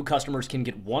NERDS. New customers can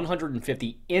get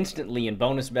 $150 instantly in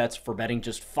bonus bets for betting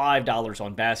just $5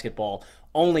 on basketball,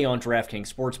 only on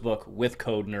DraftKings Sportsbook with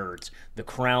code NERDS. The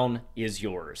crown is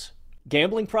yours.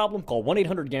 Gambling problem? Call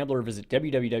 1-800-GAMBLER or visit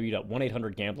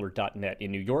www.1800gambler.net.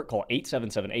 In New York, call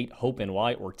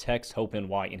 877-8-HOPE-NY or text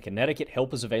HOPE-NY. In Connecticut,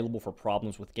 help is available for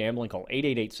problems with gambling. Call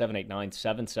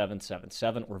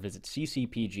 888-789-7777 or visit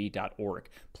ccpg.org.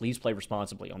 Please play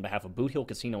responsibly. On behalf of Boot Hill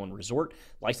Casino and Resort,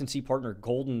 licensee partner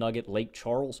Golden Nugget Lake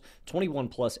Charles, 21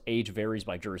 plus, age varies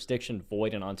by jurisdiction,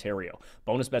 void in Ontario.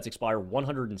 Bonus bets expire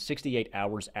 168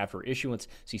 hours after issuance.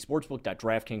 See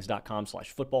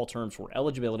sportsbook.draftkings.com/football terms for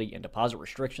eligibility and deposit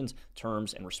restrictions,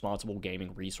 terms, and responsible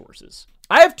gaming resources.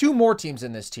 I have 2 more teams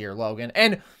in this tier, Logan,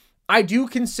 and I do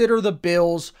consider the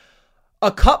Bills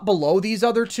a cut below these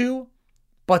other 2,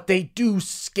 but they do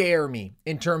scare me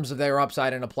in terms of their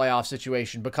upside in a playoff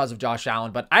situation because of Josh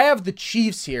Allen. But I have the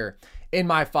Chiefs here in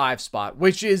my 5 spot,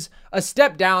 which is a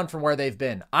step down from where they've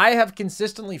been. I have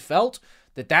consistently felt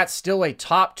that that's still a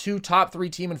top 2, top 3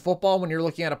 team in football when you're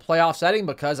looking at a playoff setting,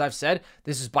 because I've said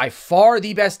this is by far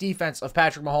the best defense of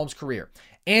Patrick Mahomes' career.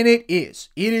 And it is.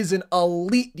 It is an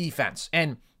elite defense.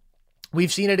 And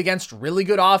we've seen it against really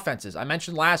good offenses. I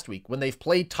mentioned last week, when they've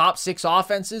played top 6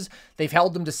 offenses, they've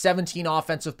held them to 17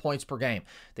 offensive points per game.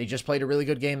 They just played a really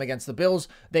good game against the Bills.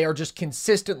 They are just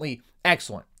consistently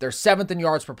excellent. They're 7th in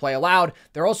yards per play allowed.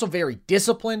 They're also very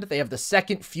disciplined. They have the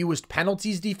 2nd fewest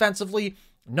penalties defensively.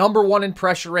 Number 1 in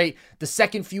pressure rate, the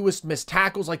 2nd fewest missed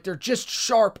tackles. Like, they're just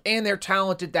sharp and they're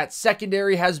talented. That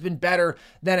secondary has been better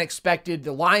than expected.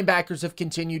 The linebackers have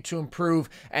continued to improve.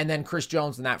 And then Chris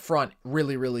Jones in that front,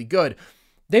 really, really good.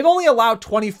 They've only allowed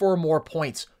 24 more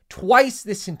points twice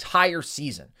this entire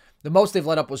season. The most they've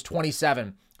let up was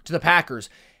 27 to the Packers.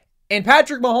 And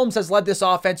Patrick Mahomes has led this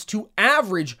offense to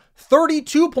average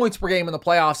 32 points per game in the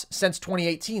playoffs since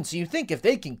 2018. So you think if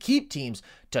they can keep teams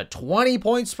to 20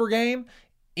 points per game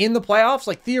in the playoffs,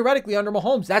 like theoretically under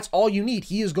Mahomes, that's all you need.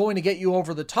 He is going to get you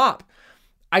over the top.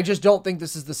 I just don't think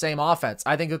this is the same offense.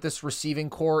 I think that this receiving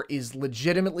core is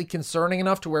legitimately concerning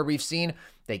enough to where we've seen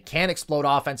they can't explode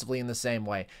offensively in the same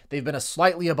way. They've been a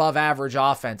slightly above average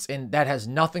offense, and that has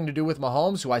nothing to do with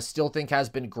Mahomes, who I still think has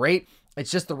been great.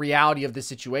 It's just the reality of the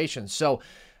situation. So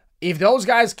if those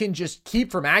guys can just keep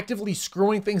from actively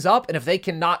screwing things up, and if they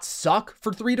cannot suck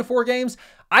for 3 to 4 games,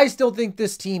 I still think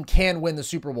this team can win the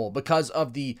Super Bowl because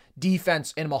of the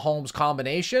defense and Mahomes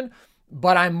combination.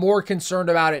 But I'm more concerned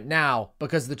about it now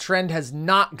because the trend has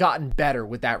not gotten better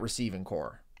with that receiving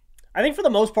core. I think for the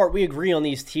most part, we agree on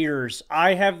these tiers.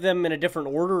 I have them in a different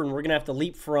order, and we're going to have to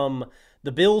leap from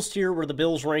the Bills tier, where the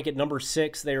Bills rank at number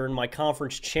 6. They're in my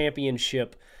conference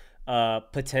championship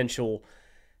potential.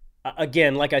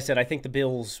 Again, like I said, I think the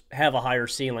Bills have a higher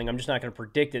ceiling. I'm just not going to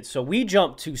predict it. So we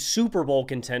jump to Super Bowl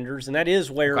contenders, and that is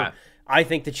where I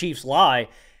think the Chiefs lie.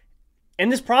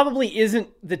 And this probably isn't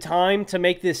the time to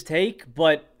make this take,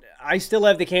 but I still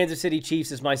have the Kansas City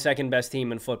Chiefs as my second best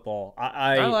team in football.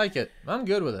 I like it. I'm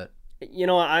good with it. You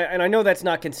know, I know that's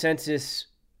not consensus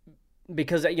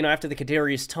because, you know, after the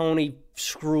Kadarius Toney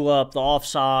screw up, the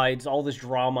offsides, all this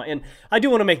drama. And I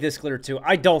do want to make this clear, too.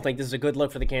 I don't think this is a good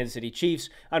look for the Kansas City Chiefs.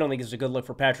 I don't think this is a good look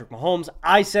for Patrick Mahomes.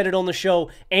 I said it on the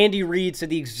show. Andy Reid said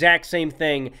the exact same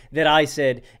thing that I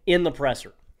said in the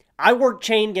presser. I worked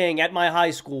chain gang at my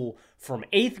high school from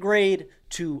 8th grade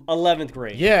to 11th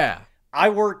grade. Yeah. I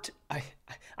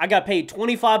got paid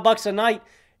 $25 a night.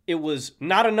 It was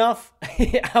not enough.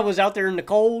 I was out there in the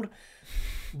cold,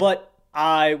 but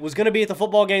I was going to be at the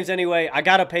football games anyway. I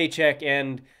got a paycheck,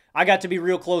 and I got to be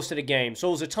real close to the game. So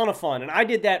it was a ton of fun. And I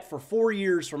did that for 4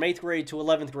 years, from 8th grade to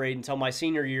 11th grade until my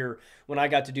senior year when I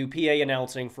got to do PA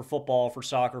announcing for football, for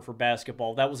soccer, for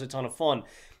basketball. That was a ton of fun.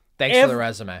 Thanks for the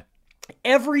resume.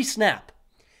 Every snap,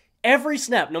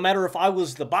 no matter if I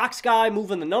was the box guy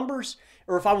moving the numbers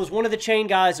or if I was one of the chain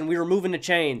guys and we were moving the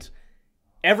chains,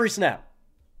 every snap.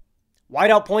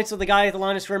 Wideout points to the guy at the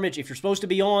line of scrimmage if you're supposed to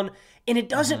be on. And it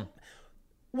doesn't,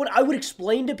 what I would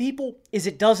explain to people is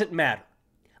it doesn't matter.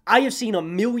 I have seen a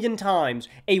million times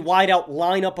a wideout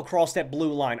line up across that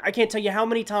blue line. I can't tell you how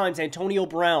many times Antonio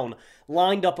Brown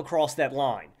lined up across that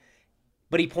line.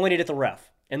 But he pointed at the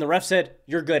ref. And the ref said,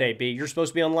 "You're good, AB. You're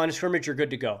supposed to be on the line of scrimmage. You're good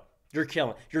to go. You're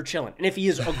killing. You're chilling." And if he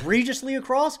is egregiously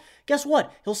across, guess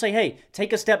what? He'll say, "Hey,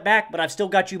 take a step back, but I've still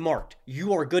got you marked.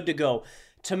 You are good to go."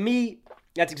 To me,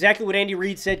 that's exactly what Andy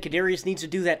Reid said. Kadarius needs to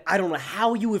do that. I don't know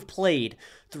how you have played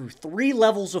through 3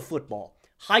 levels of football.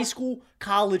 High school,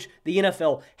 college, the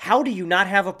NFL. How do you not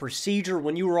have a procedure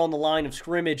when you were on the line of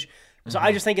scrimmage? So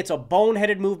I just think it's a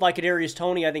boneheaded move by Kadarius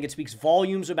Toney. I think it speaks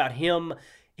volumes about him,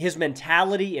 his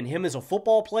mentality, and him as a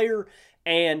football player.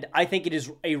 And I think it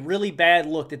is a really bad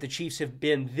look that the Chiefs have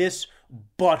been this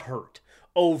butthurt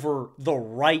over the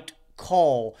right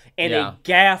call and a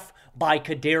gaffe by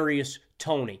Kadarius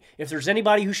Toney. If there's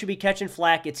anybody who should be catching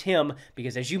flack, it's him,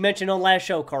 because as you mentioned on last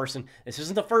show, Carson, this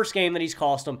isn't the first game that he's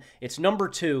cost him. It's number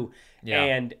 2,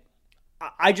 and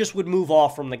I just would move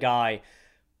off from the guy.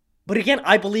 But again,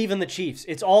 I believe in the Chiefs.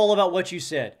 It's all about what you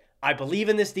said. I believe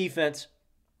in this defense.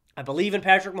 I believe in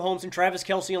Patrick Mahomes and Travis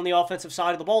Kelce on the offensive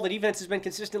side of the ball. The defense has been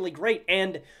consistently great.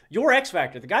 And your X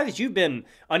Factor, the guy that you've been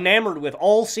enamored with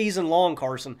all season long,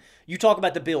 Carson, you talk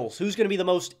about the Bills. Who's going to be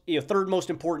the third most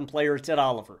important player? It's Ed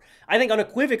Oliver. I think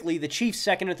unequivocally the Chiefs'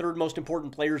 second and third most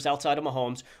important players outside of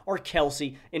Mahomes are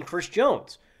Kelce and Chris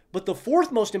Jones. But the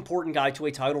fourth most important guy to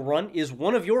a title run is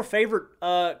one of your favorite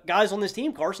guys on this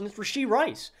team, Carson. It's Rashee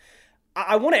Rice.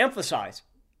 I want to emphasize,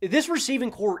 this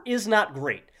receiving core is not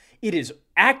great. It has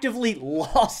actively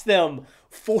lost them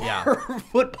 4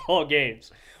 football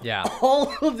games. Yeah.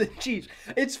 All of the Chiefs.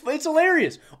 It's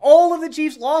hilarious. All of the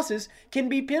Chiefs' losses can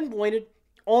be pinpointed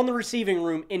on the receiving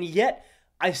room, and yet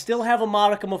I still have a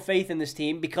modicum of faith in this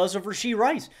team because of Rashee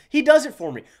Rice. He does it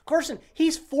for me. Carson,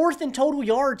 he's 4th in total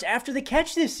yards after the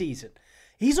catch this season.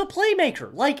 He's a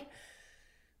playmaker. Like,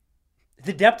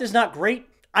 the depth is not great.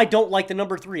 I don't like the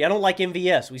number 3. I don't like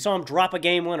MVS. We saw him drop a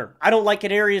game winner. I don't like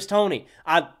Kadarius Toney.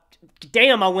 I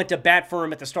went to bat for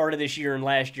him at the start of this year and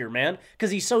last year, man,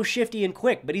 because he's so shifty and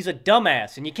quick, but he's a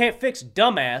dumbass, and you can't fix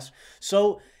dumbass,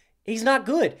 so he's not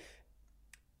good.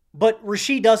 But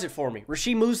Rashee does it for me.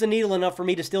 Rashee moves the needle enough for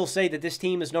me to still say that this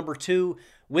team is number 2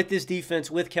 with this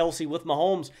defense, with Kelce, with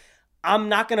Mahomes. I'm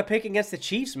not going to pick against the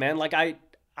Chiefs, man. Like,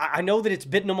 I know that it's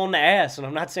bitten them on the ass, and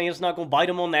I'm not saying it's not going to bite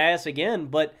them on the ass again,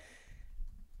 but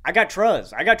I got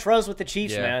trust. I got trust with the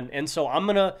Chiefs, man. And so I'm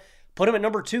going to put them at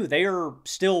number 2. They are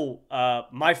still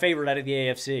my favorite out of the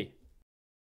AFC.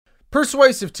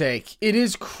 Persuasive take. It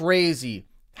is crazy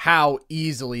how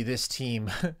easily this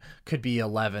team could be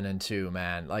 11-2,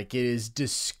 man. Like, it is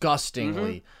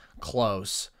disgustingly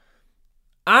close.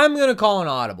 I'm going to call an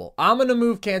audible. I'm going to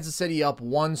move Kansas City up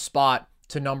one spot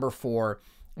to number 4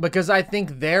 because I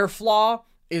think their flaw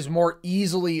is more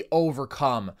easily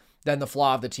overcome than the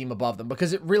flaw of the team above them,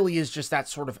 because it really is just that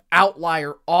sort of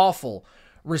outlier, awful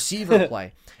receiver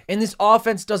play. And this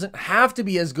offense doesn't have to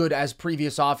be as good as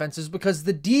previous offenses because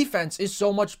the defense is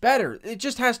so much better. It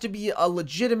just has to be a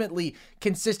legitimately,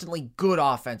 consistently good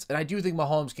offense. And I do think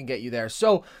Mahomes can get you there.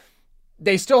 So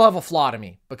they still have a flaw to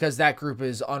me because that group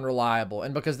is unreliable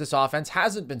and because this offense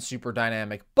hasn't been super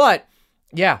dynamic. But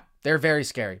yeah, they're very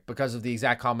scary because of the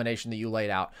exact combination that you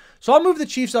laid out. So I'll move the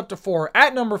Chiefs up to 4.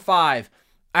 At number 5,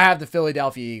 I have the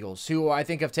Philadelphia Eagles, who I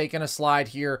think have taken a slide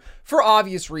here for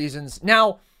obvious reasons.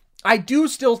 Now, I do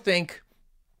still think,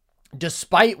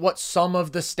 despite what some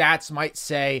of the stats might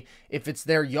say, if it's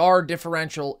their yard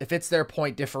differential, if it's their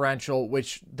point differential,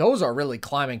 which those are really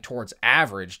climbing towards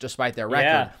average despite their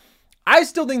record, I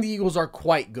still think the Eagles are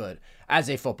quite good as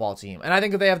a football team. And I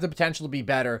think that they have the potential to be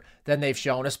better than they've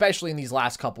shown, especially in these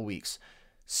last couple weeks.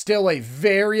 Still a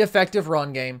very effective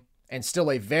run game, and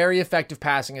still a very effective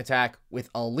passing attack with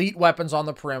elite weapons on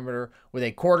the perimeter, with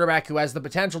a quarterback who has the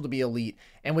potential to be elite,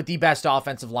 and with the best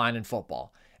offensive line in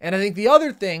football. And I think the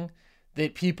other thing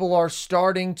that people are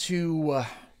starting to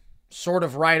sort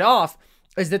of write off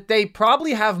is that they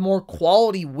probably have more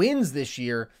quality wins this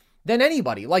year than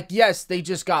anybody. Like, yes, they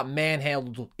just got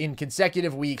manhandled in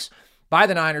consecutive weeks by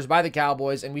the Niners, by the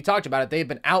Cowboys, and we talked about it. They've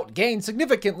been outgained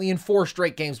significantly in 4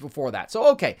 straight games before that. So,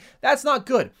 okay, that's not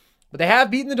good. But they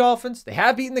have beaten the Dolphins, they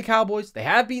have beaten the Cowboys, they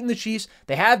have beaten the Chiefs,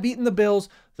 they have beaten the Bills.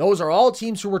 Those are all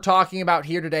teams who we're talking about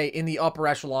here today in the upper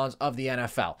echelons of the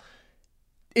NFL.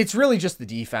 It's really just the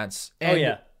defense.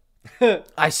 And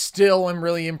I still am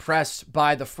really impressed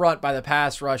by the front, by the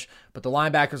pass rush, but the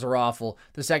linebackers are awful.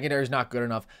 The secondary is not good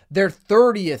enough. They're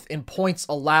 30th in points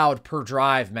allowed per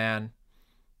drive, man.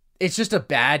 It's just a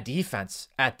bad defense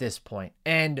at this point.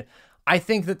 And I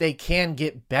think that they can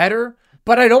get better,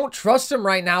 but I don't trust him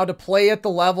right now to play at the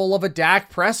level of a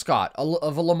Dak Prescott,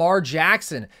 of a Lamar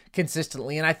Jackson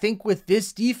consistently. And I think with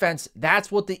this defense,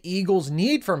 that's what the Eagles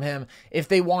need from him if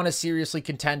they want to seriously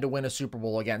contend to win a Super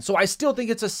Bowl again. So I still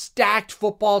think it's a stacked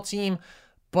football team,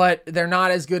 but they're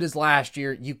not as good as last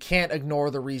year. You can't ignore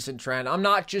the recent trend. I'm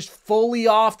not just fully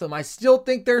off them. I still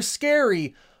think they're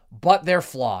scary, but they're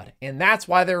flawed. And that's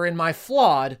why they're in my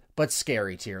flawed but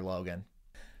scary tier, Logan.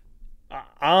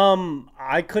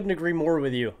 I couldn't agree more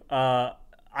with you. I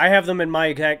have them in my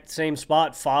exact same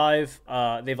spot,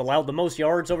 5. They've allowed the most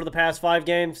yards over the past 5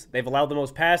 games. They've allowed the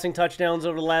most passing touchdowns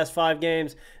over the last 5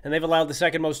 games. And they've allowed the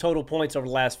second most total points over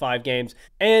the last 5 games.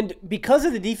 And because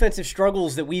of the defensive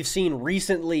struggles that we've seen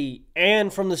recently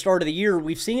and from the start of the year,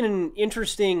 we've seen an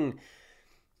interesting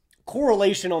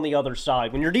correlation on the other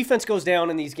side. When your defense goes down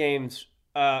in these games,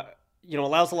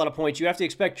 allows a lot of points, you have to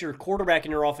expect your quarterback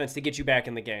and your offense to get you back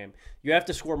in the game. You have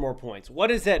to score more points. What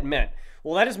has that meant?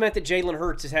 Well, that has meant that Jalen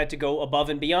Hurts has had to go above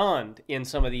and beyond in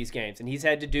some of these games, and he's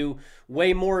had to do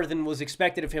way more than was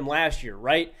expected of him last year,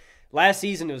 right? Last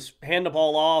season it was hand the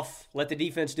ball off, let the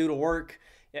defense do the work.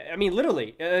 I mean,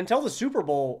 literally, until the Super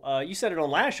Bowl, you said it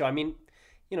on last show. I mean,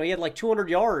 he had like 200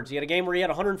 yards. He had a game where he had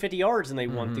 150 yards and they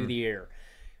won through the air.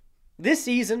 This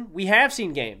season, we have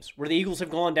seen games where the Eagles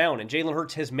have gone down and Jalen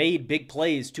Hurts has made big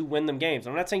plays to win them games.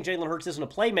 I'm not saying Jalen Hurts isn't a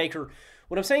playmaker.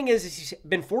 What I'm saying is he's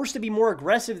been forced to be more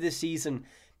aggressive this season,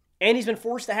 and he's been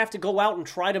forced to have to go out and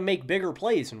try to make bigger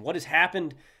plays. And what has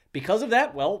happened because of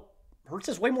that? Well, Hurts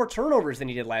has way more turnovers than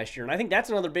he did last year. And I think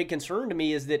that's another big concern to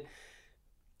me, is that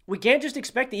we can't just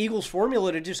expect the Eagles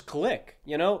formula to just click.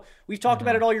 We've talked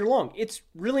about it all year long. It's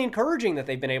really encouraging that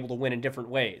they've been able to win in different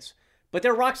ways. But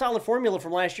their rock-solid formula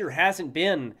from last year hasn't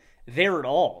been there at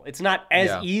all. It's not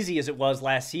as easy as it was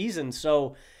last season.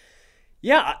 So,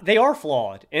 yeah, they are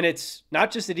flawed. And it's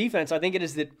not just the defense. I think it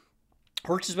is that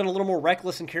Hurts has been a little more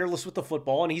reckless and careless with the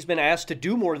football, and he's been asked to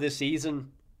do more this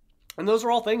season. And those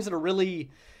are all things that are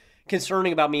really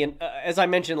concerning about me. And as I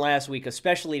mentioned last week,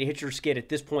 especially to hit your skid at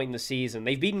this point in the season,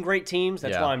 they've beaten great teams.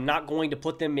 That's why I'm not going to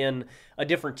put them in a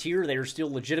different tier. They are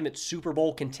still legitimate Super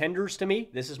Bowl contenders to me.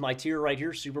 This is my tier right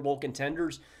here, Super Bowl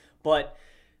contenders. But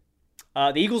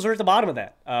the Eagles are at the bottom of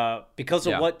that because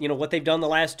of what they've done the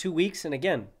last 2 weeks. And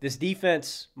again, this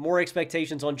defense, more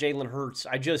expectations on Jalen Hurts.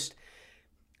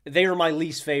 They are my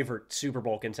least favorite Super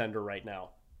Bowl contender right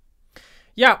now.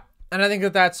 Yeah. And I think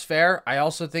that that's fair. I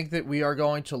also think that we are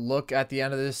going to look at the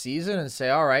end of this season and say,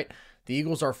 all right, the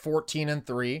Eagles are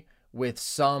 14-3, with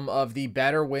some of the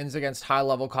better wins against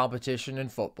high-level competition in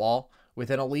football, with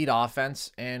an elite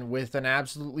offense, and with an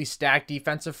absolutely stacked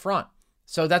defensive front.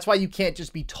 So that's why you can't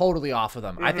just be totally off of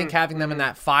them. I think having them in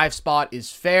that 5 spot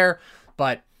is fair,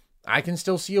 but I can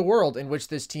still see a world in which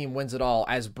this team wins it all,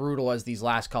 as brutal as these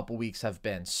last couple weeks have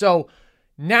been. So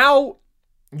now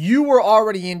you were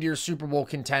already into your Super Bowl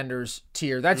contenders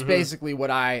tier. That's basically what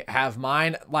I have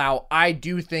mine. Now, I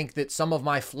do think that some of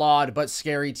my flawed but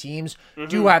scary teams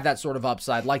do have that sort of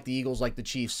upside, like the Eagles, like the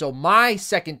Chiefs. So my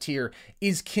second tier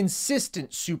is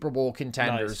consistent Super Bowl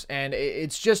contenders, and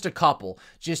it's just a couple.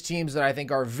 Just teams that I think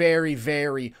are very,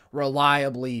 very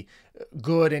reliably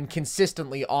good and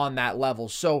consistently on that level.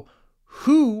 So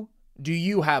who do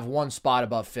you have one spot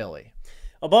above Philly?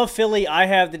 Above Philly, I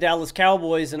have the Dallas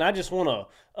Cowboys, and I just want to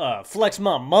flex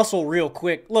my muscle real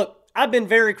quick. Look, I've been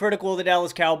very critical of the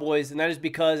Dallas Cowboys, and that is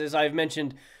because, as I've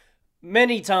mentioned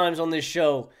many times on this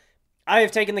show, I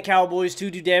have taken the Cowboys to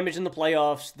do damage in the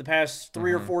playoffs the past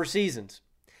 3 or 4 seasons.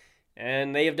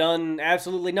 And they have done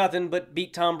absolutely nothing but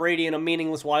beat Tom Brady in a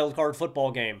meaningless wild card football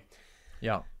game.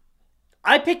 Yeah.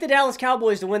 I picked the Dallas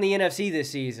Cowboys to win the NFC this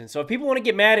season. So if people want to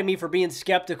get mad at me for being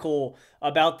skeptical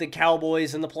about the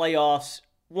Cowboys and the playoffs,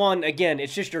 one, again,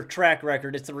 it's just your track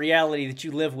record. It's the reality that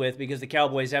you live with because the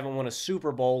Cowboys haven't won a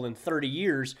Super Bowl in 30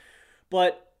 years.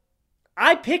 But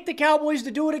I picked the Cowboys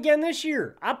to do it again this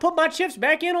year. I put my chips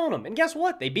back in on them. And guess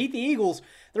what? They beat the Eagles.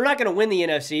 They're not going to win the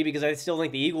NFC because I still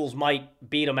think the Eagles might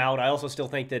beat them out. I also still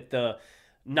think that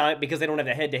because they don't have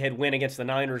the head-to-head win against the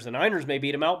Niners may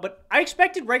beat them out. But I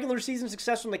expected regular season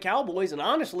success from the Cowboys, and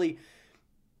honestly,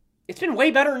 it's been way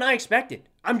better than I expected.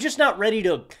 I'm just not ready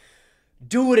to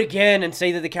do it again and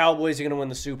say that the Cowboys are going to win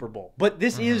the Super Bowl. But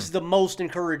this is the most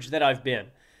encouraged that I've been.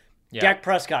 Yeah. Dak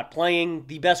Prescott playing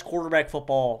the best quarterback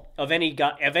football of any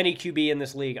QB in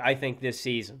this league, I think, this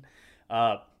season.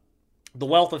 The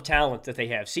wealth of talent that they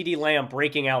have. CeeDee Lamb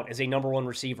breaking out as a number 1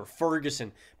 receiver.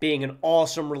 Ferguson being an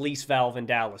awesome release valve in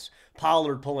Dallas.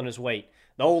 Pollard pulling his weight.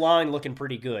 The O-line looking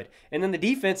pretty good. And then the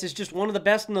defense is just one of the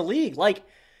best in the league. Like,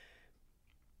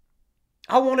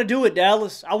 I want to do it,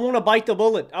 Dallas. I want to bite the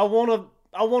bullet. I want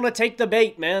to take the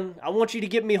bait, man. I want you to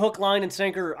give me hook, line, and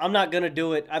sinker. I'm not going to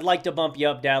do it. I'd like to bump you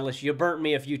up, Dallas. You burnt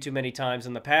me a few too many times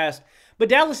in the past. But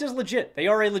Dallas is legit. They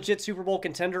are a legit Super Bowl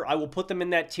contender. I will put them in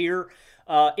that tier.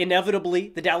 Inevitably,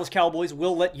 the Dallas Cowboys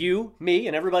will let you, me,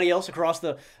 and everybody else across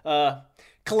the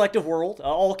collective world,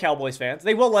 all Cowboys fans,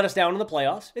 they will let us down in the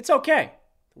playoffs. It's okay.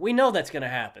 We know that's going to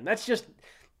happen. It's just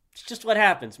what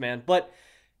happens, man. But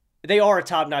they are a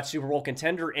top-notch Super Bowl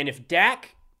contender, and if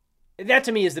Dak, that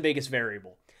to me is the biggest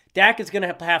variable. Dak is going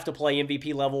to have to play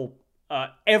MVP level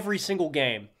every single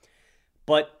game,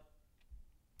 but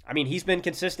I mean, he's been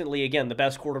consistently, again, the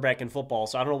best quarterback in football,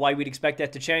 so I don't know why we'd expect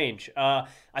that to change. I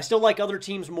still like other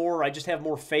teams more. I just have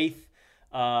more faith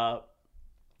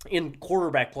in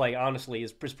quarterback play, honestly,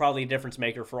 is probably a difference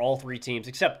maker for all 3 teams,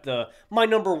 except my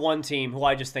number 1 team, who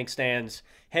I just think stands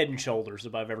head and shoulders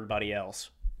above everybody else.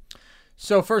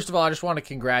 So first of all, I just want to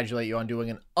congratulate you on doing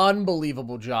an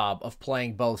unbelievable job of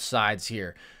playing both sides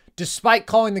here. Despite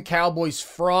calling the Cowboys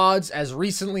frauds as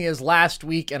recently as last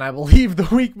week, and I believe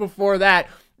the week before that,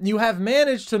 you have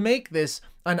managed to make this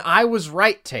an I was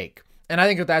right take. And I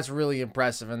think that that's really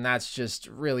impressive, and that's just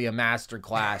really a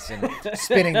masterclass in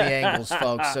spinning the angles,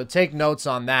 folks. So take notes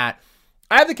on that.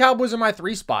 I have the Cowboys in my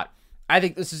 3 spot. I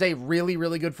think this is a really,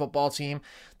 really good football team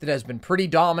that has been pretty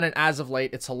dominant as of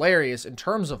late. It's hilarious. In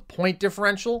terms of point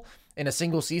differential in a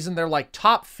single season, they're like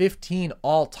top 15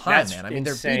 all time, man. I mean,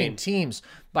 they're beating teams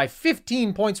by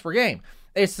 15 points per game.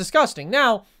 It's disgusting.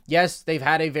 Now, yes, they've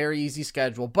had a very easy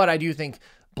schedule, but I do think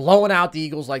blowing out the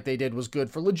Eagles like they did was good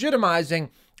for legitimizing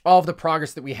all of the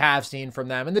progress that we have seen from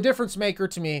them. And the difference maker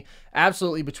to me,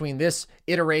 absolutely, between this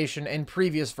iteration and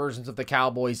previous versions of the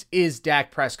Cowboys is Dak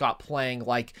Prescott playing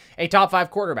like a top 5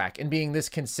 quarterback and being this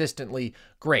consistently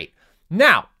great.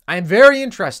 Now, I'm very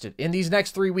interested in these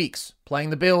next 3 weeks, playing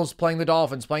the Bills, playing the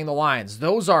Dolphins, playing the Lions.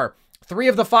 Those are 3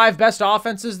 of the 5 best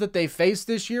offenses that they faced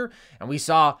this year, and we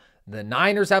saw the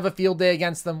Niners have a field day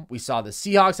against them. We saw the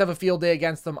Seahawks have a field day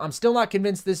against them. I'm still not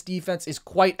convinced this defense is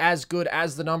quite as good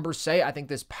as the numbers say. I think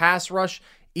this pass rush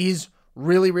is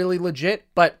really, really legit,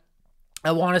 but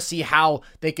I want to see how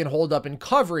they can hold up in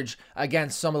coverage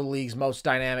against some of the league's most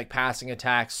dynamic passing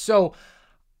attacks. So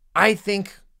I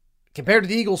think compared to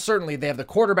the Eagles, certainly they have the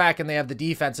quarterback and they have the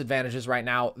defense advantages right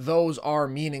now. Those are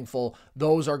meaningful.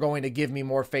 Those are going to give me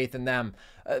more faith in them.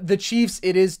 The Chiefs,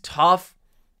 it is tough.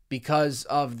 because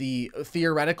of the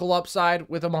theoretical upside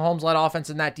with a Mahomes-led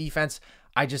offense and that defense.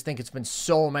 I just think it's been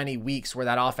so many weeks where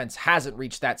that offense hasn't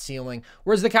reached that ceiling,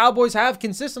 whereas the Cowboys have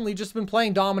consistently just been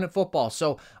playing dominant football.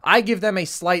 So I give them a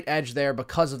slight edge there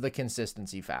because of the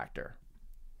consistency factor.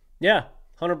 Yeah,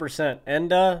 100%.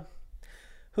 And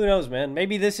who knows, man?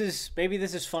 Maybe this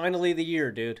is finally the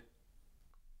year, dude.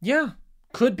 Yeah,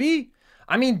 could be.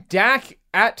 I mean, Dak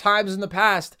at times in the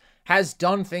past has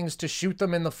done things to shoot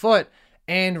them in the foot,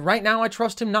 and right now I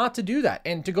trust him not to do that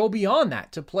and to go beyond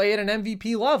that, to play at an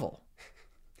MVP level.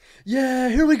 Yeah,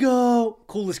 here we go.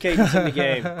 Coolest cadence in the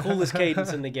game. Coolest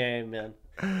cadence in the game, man.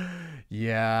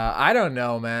 Yeah, I don't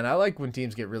know, man. I like when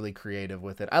teams get really creative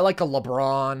with it. I like a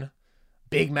LeBron,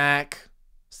 Big Mac,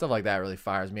 stuff like that really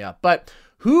fires me up. But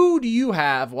who do you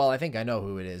have? Well, I think I know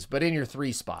who it is, but in your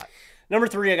 3 spot. Number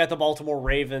 3, I got the Baltimore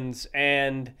Ravens,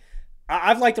 and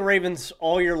I've liked the Ravens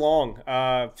all year long.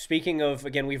 Speaking of,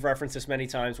 again, we've referenced this many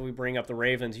times when we bring up the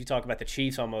Ravens. You talk about the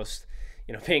Chiefs almost,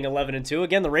 being 11-2.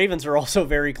 Again, the Ravens are also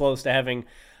very close to having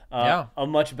a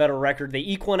much better record. They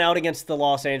eke one out against the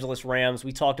Los Angeles Rams.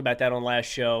 We talked about that on last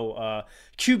show.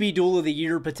 QB duel of the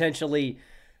year, potentially.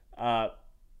 And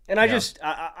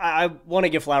I want to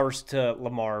give flowers to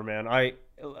Lamar, man.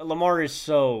 Lamar is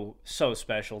so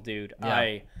special, dude.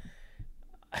 Yeah.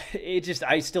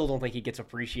 I still don't think he gets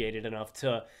appreciated enough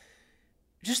to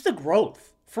just the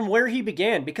growth from where he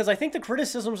began, because I think the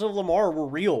criticisms of Lamar were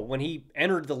real when he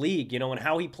entered the league, and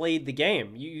how he played the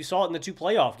game. You saw it in the 2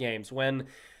 playoff games when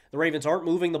the Ravens aren't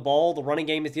moving the ball, the running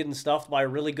game is getting stuffed by a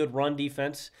really good run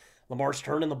defense. Lamar's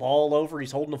turning the ball over,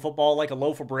 he's holding the football like a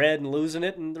loaf of bread and losing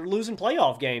it, and they're losing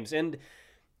playoff games. And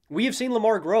we have seen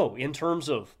Lamar grow in terms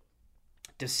of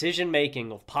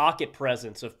decision-making, of pocket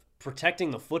presence, of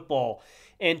protecting the football,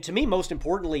 and to me, most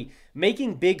importantly,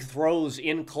 making big throws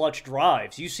in clutch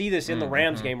drives. You see this in the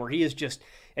Rams game where he is just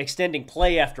extending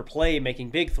play after play,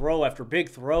 making big throw after big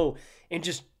throw, and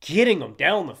just getting them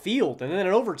down the field. And then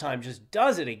in overtime, just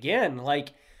does it again.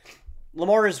 Like,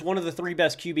 Lamar is one of the 3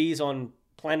 best QBs on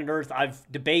planet Earth. I've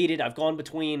debated. I've gone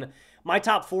between my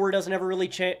top 4 doesn't ever really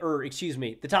change,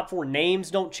 the top 4 names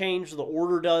don't change. The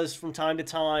order does from time to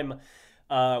time.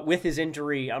 With his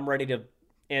injury, I'm ready to,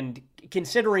 and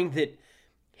considering that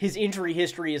his injury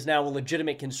history is now a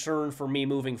legitimate concern for me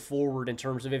moving forward in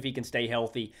terms of if he can stay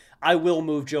healthy, I will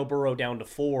move Joe Burrow down to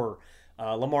 4,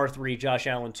 Lamar 3, Josh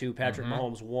Allen 2, Patrick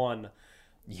Mahomes 1.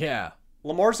 Yeah.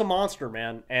 Lamar's a monster,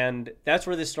 man, and that's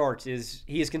where this starts. Is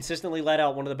he has consistently led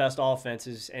out one of the best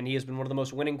offenses, and he has been one of the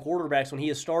most winning quarterbacks when he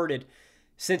has started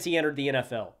since he entered the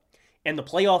NFL. And the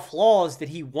playoff flaws that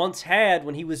he once had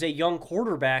when he was a young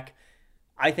quarterback,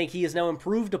 I think he has now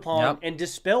improved upon and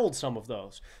dispelled some of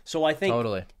those. So I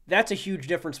think that's a huge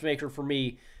difference maker for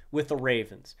me with the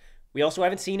Ravens. We also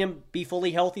haven't seen him be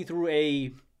fully healthy through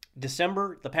a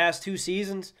December the past 2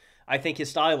 seasons. I think his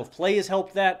style of play has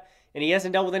helped that, and he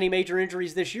hasn't dealt with any major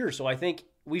injuries this year. So I think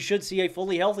we should see a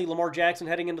fully healthy Lamar Jackson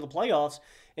heading into the playoffs.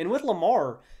 And with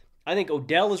Lamar, I think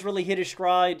Odell has really hit his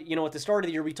stride. At the start of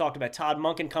the year, we talked about Todd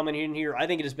Monken coming in here. I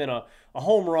think it has been a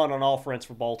home run on all fronts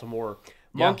for Baltimore.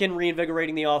 Monken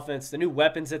reinvigorating the offense, the new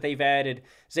weapons that they've added.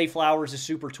 Zay Flowers is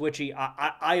super twitchy.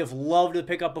 I have loved the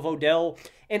pickup of Odell,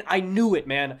 and I knew it,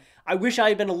 man. I wish I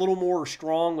had been a little more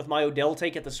strong with my Odell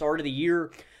take at the start of the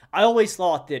year. I always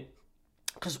thought that,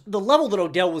 because the level that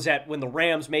Odell was at when the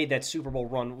Rams made that Super Bowl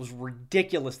run was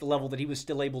ridiculous, the level that he was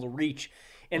still able to reach.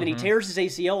 And then he tears his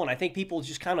ACL, and I think people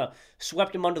just kind of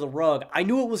swept him under the rug. I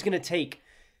knew it was going to take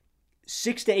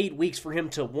 6 to 8 weeks for him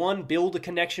to, one, build a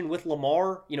connection with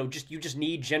Lamar. You just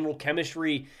need general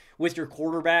chemistry with your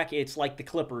quarterback. It's like the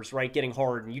Clippers, right, getting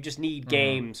hard, and you just need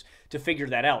games to figure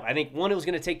that out. I think, one, it was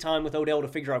going to take time with Odell to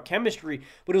figure out chemistry,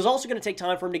 but it was also going to take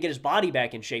time for him to get his body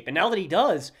back in shape. And now that he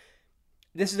does,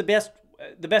 this is the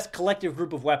best collective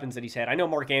group of weapons that he's had. I know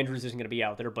Mark Andrews isn't going to be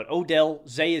out there, but Odell,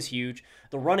 Zay is huge.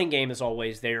 The running game is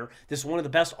always there. This is one of the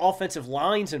best offensive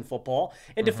lines in football.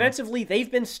 And defensively, they've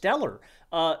been stellar.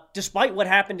 Despite what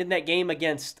happened in that game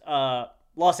against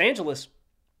Los Angeles,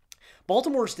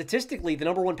 Baltimore is statistically the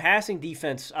number 1 passing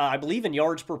defense, I believe, in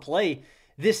yards per play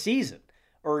this season,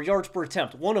 or yards per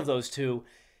attempt, one of those two.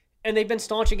 And they've been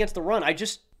staunch against the run. I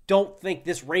just don't think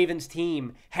this Ravens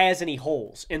team has any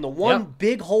holes. And the one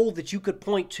big hole that you could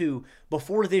point to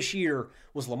before this year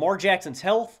was Lamar Jackson's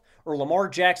health or Lamar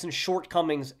Jackson's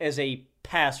shortcomings as a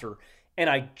passer. And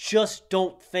I just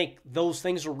don't think those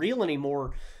things are real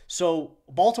anymore. So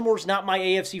Baltimore's not my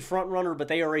AFC frontrunner, but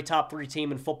they are a top 3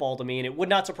 team in football to me. And it would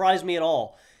not surprise me at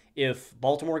all if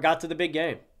Baltimore got to the big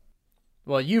game.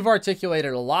 Well, you've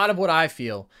articulated a lot of what I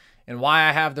feel and why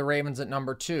I have the Ravens at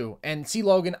number 2. And see,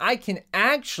 Logan, I can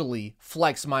actually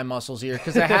flex my muscles here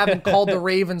because I haven't called the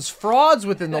Ravens frauds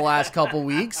within the last couple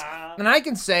weeks. And I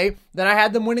can say that I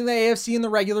had them winning the AFC in the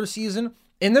regular season,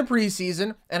 in the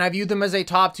preseason, and I viewed them as a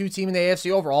top 2 team in the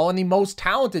AFC overall and the most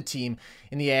talented team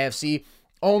in the AFC,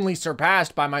 only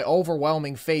surpassed by my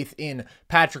overwhelming faith in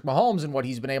Patrick Mahomes and what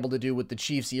he's been able to do with the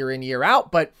Chiefs year in, year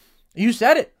out. But you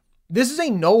said it. This is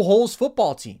a no-holes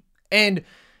football team. And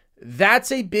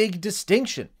that's a big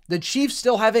distinction. The Chiefs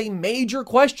still have a major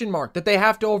question mark that they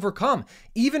have to overcome,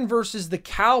 even versus the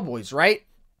Cowboys, right?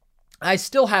 I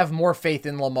still have more faith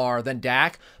in Lamar than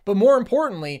Dak, but more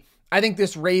importantly, I think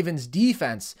this Ravens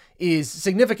defense is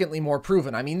significantly more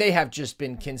proven. I mean, they have just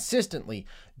been consistently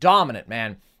dominant,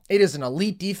 man. It is an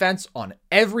elite defense on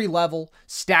every level,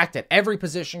 stacked at every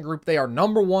position group. They are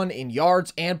number 1 in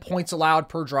yards and points allowed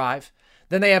per drive.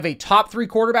 Then they have a top 3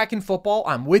 quarterback in football.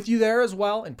 I'm with you there as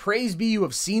well. And praise be, you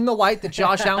have seen the light that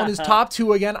Josh Allen is top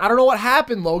 2 again. I don't know what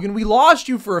happened, Logan. We lost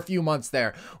you for a few months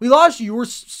there. We lost you. You were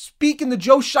speaking the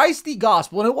Joe Shiesty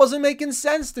gospel, and it wasn't making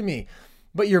sense to me.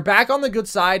 But you're back on the good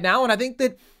side now, and I think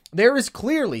that there is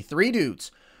clearly 3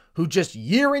 dudes who just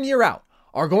year in, year out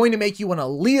are going to make you an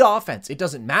elite offense. It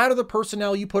doesn't matter the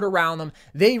personnel you put around them.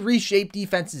 They reshape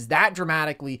defenses that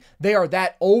dramatically. They are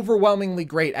that overwhelmingly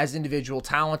great as individual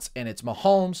talents, and it's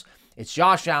Mahomes, it's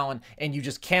Josh Allen, and you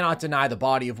just cannot deny the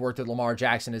body of work that Lamar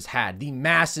Jackson has had. The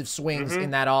massive swings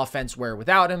in that offense where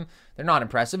without him, they're not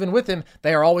impressive. And with him,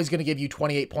 they are always going to give you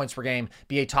 28 points per game,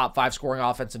 be a top 5 scoring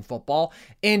offense in football.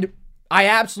 And I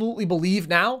absolutely believe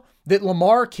now that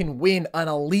Lamar can win an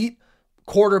elite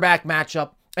quarterback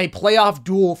matchup, a playoff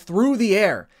duel through the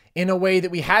air in a way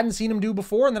that we hadn't seen him do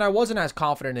before and that I wasn't as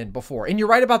confident in before. And you're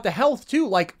right about the health too.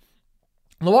 Like,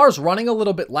 Lamar's running a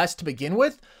little bit less to begin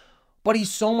with, but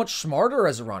he's so much smarter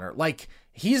as a runner. Like,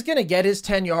 he's going to get his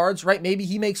 10 yards, right? Maybe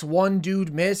he makes one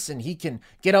dude miss and he can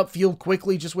get upfield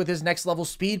quickly just with his next level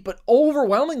speed, but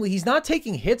overwhelmingly, he's not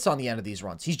taking hits on the end of these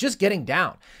runs. He's just getting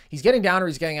down. He's getting down or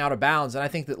he's getting out of bounds, and I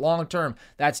think that long term,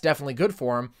 that's definitely good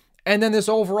for him. And then this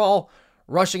overall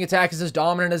rushing attack is as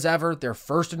dominant as ever. They're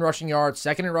first in rushing yards,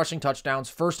 second in rushing touchdowns,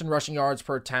 first in rushing yards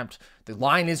per attempt. The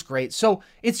line is great. So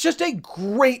it's just a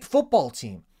great football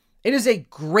team. It is a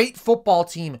great football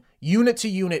team, unit to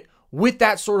unit, with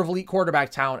that sort of elite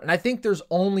quarterback talent. And I think there's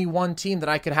only one team that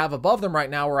I could have above them right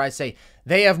now where I say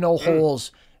they have no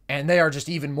holes and they are just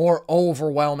even more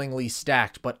overwhelmingly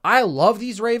stacked. But I love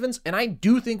these Ravens, and I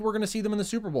do think we're going to see them in the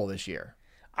Super Bowl this year.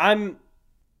 I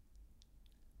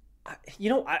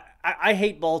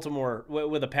hate Baltimore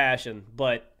with a passion,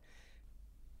 but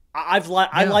I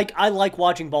like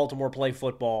watching Baltimore play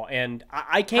football, and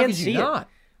I can't see it.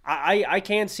 I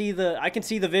can see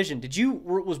the vision.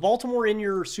 Was Baltimore in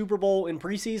your Super Bowl in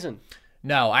preseason?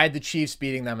 No, I had the Chiefs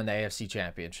beating them in the AFC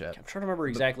Championship. I'm trying to remember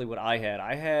exactly what I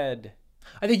had.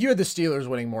 I think you had the Steelers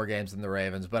winning more games than the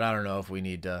Ravens, but I don't know if we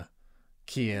need to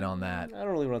key in on that. I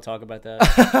don't really want to talk about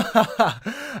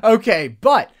that. Okay,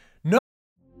 but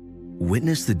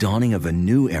Witness the dawning of a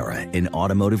new era in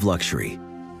automotive luxury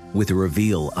with a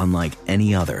reveal unlike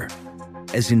any other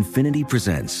as Infiniti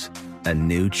presents a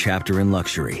new chapter in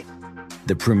luxury,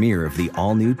 the premiere of the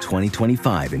all-new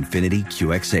 2025 Infiniti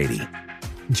QX80.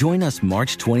 Join us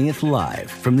March 20th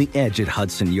live from the Edge at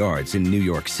Hudson Yards in New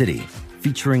York City,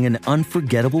 featuring an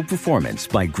unforgettable performance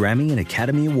by Grammy and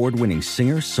Academy Award-winning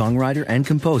singer, songwriter, and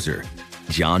composer,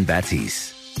 Jon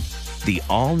Batiste. The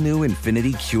all-new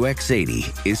Infiniti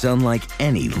QX80 is unlike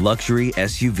any luxury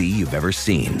SUV you've ever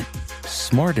seen.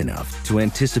 Smart enough to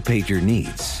anticipate your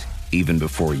needs, even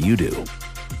before you do.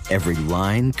 Every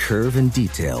line, curve, and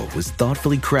detail was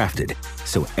thoughtfully crafted,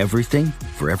 so everything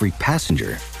for every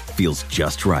passenger feels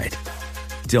just right.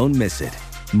 Don't miss it.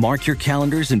 Mark your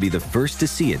calendars and be the first to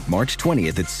see it March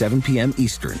 20th at 7 p.m.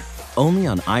 Eastern, only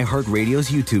on iHeartRadio's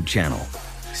YouTube channel.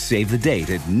 Save the date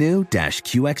at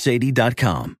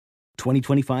new-QX80.com.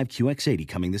 2025 QX80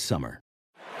 coming this summer.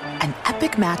 An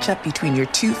epic matchup between your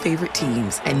 2 favorite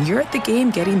teams, and you're at the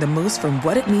game getting the most from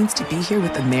what it means to be here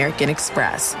with American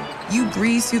Express. You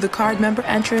breeze through the card member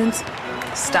entrance,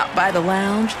 stop by the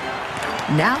lounge.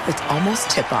 Now it's almost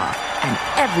tip-off, and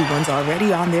everyone's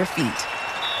already on their feet.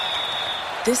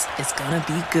 This is gonna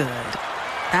be good.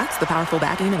 That's the powerful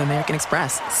backing of American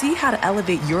Express. See how to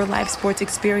elevate your live sports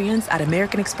experience at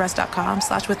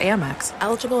americanexpress.com/withAmex.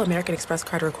 Eligible American Express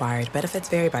card required. Benefits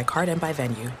vary by card and by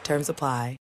venue. Terms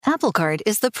apply. Apple Card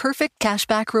is the perfect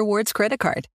cashback rewards credit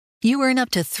card. You earn up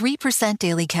to 3%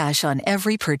 daily cash on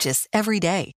every purchase every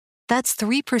day. That's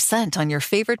 3% on your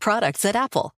favorite products at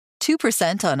Apple,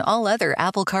 2% on all other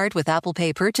Apple Card with Apple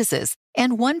Pay purchases,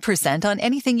 and 1% on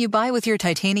anything you buy with your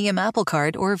titanium Apple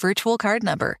Card or virtual card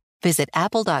number. Visit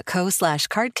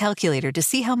apple.co/card calculator to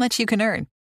see how much you can earn.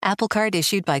 Apple Card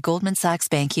issued by Goldman Sachs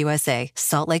Bank USA,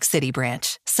 Salt Lake City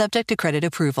branch. Subject to credit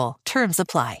approval. Terms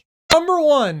apply. Number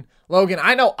one, Logan,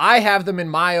 I know I have them in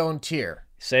my own tier.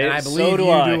 And I believe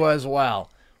you do as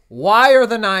well. Why are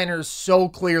the Niners so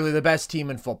clearly the best team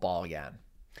in football again?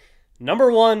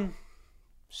 Number one,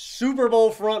 Super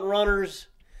Bowl front runners.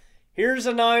 Here's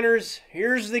the Niners,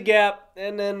 here's the gap,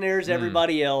 and then there's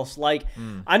everybody else.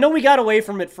 I know we got away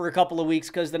from it for a couple of weeks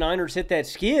because the Niners hit that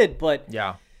skid, but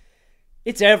yeah,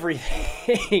 it's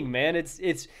everything, man.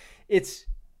 It's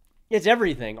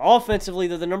everything. Offensively,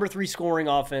 they're the number 3 scoring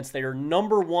offense. They are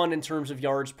number 1 in terms of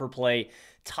yards per play,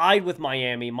 tied with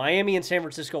Miami. Miami and San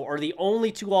Francisco are the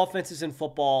only 2 offenses in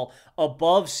football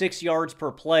above 6 yards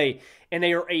per play, and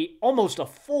they are almost a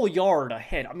full yard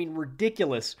ahead. I mean,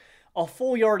 ridiculous. A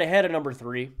full yard ahead of number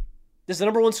 3. This is the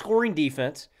number 1 scoring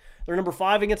defense. They're number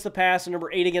 5 against the pass and number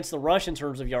 8 against the rush in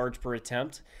terms of yards per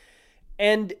attempt.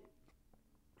 And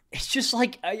it's just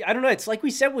like, I don't know, it's like we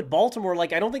said with Baltimore, I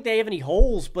don't think they have any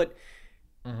holes, but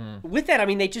with that, I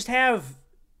mean, they just have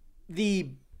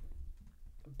the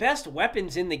best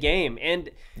weapons in the game. And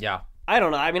yeah, I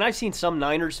don't know. I mean, I've seen some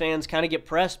Niners fans kind of get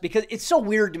pressed because it's so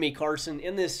weird to me, Carson,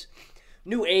 in this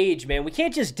new age, man. We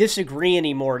can't just disagree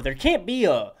anymore. There can't be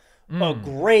a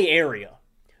gray area.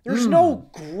 There's no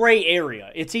gray area.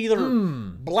 It's either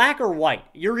black or white.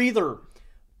 You're either,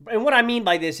 and what I mean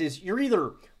by this is you're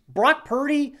either Brock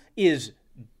Purdy is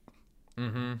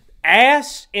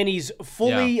ass and he's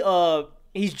fully,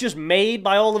 he's just made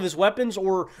by all of his weapons,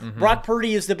 or Brock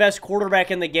Purdy is the best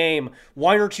quarterback in the game.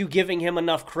 Why aren't you giving him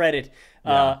enough credit?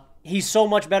 He's so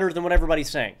much better than what everybody's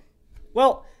saying.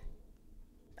 Well,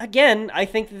 again, I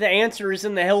think that the answer is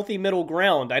in the healthy middle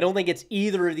ground. I don't think it's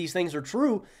either of these things are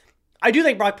true. I do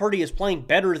think Brock Purdy is playing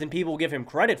better than people give him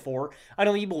credit for. I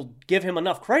don't think people give him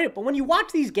enough credit. But when you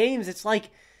watch these games, it's like,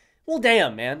 well,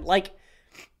 damn, man.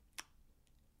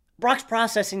 Brock's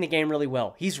processing the game really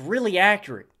well. He's really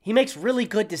accurate. He makes really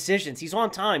good decisions. He's on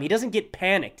time. He doesn't get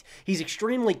panicked. He's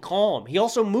extremely calm. He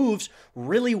also moves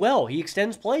really well. He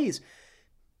extends plays.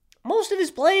 Most of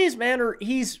his plays, man,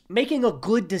 he's making a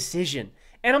good decision.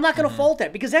 And I'm not going to fault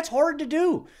that because that's hard to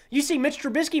do. You see Mitch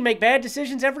Trubisky make bad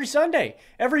decisions every Sunday.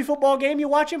 Every football game you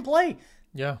watch him play.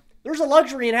 Yeah. There's a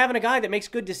luxury in having a guy that makes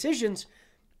good decisions.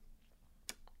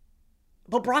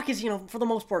 But Brock is, for the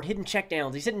most part, hitting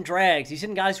checkdowns. He's hitting drags. He's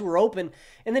hitting guys who are open.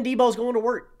 And then Debo's going to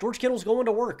work. George Kittle's going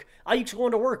to work. Ayuk's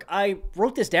going to work. I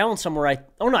wrote this down somewhere.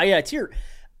 It's here.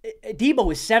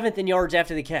 Debo is 7th in yards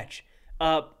after the catch.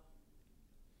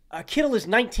 Kittle is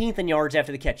 19th in yards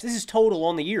after the catch. This is total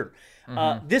on the year.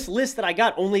 This list that I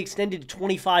got only extended to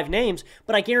 25 names,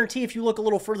 but I guarantee if you look a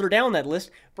little further down that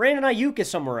list, Brandon Ayuk is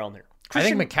somewhere on there. I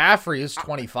think McCaffrey is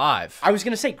 25. I was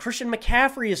going to say Christian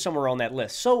McCaffrey is somewhere on that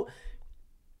list. So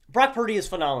Brock Purdy is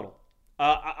phenomenal.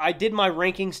 I did my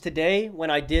rankings today when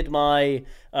I did my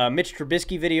Mitch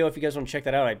Trubisky video. If you guys want to check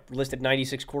that out, I listed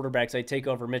 96 quarterbacks I'd take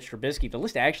over Mitch Trubisky. The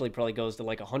list actually probably goes to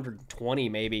 120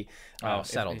 maybe.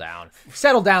 Settle down.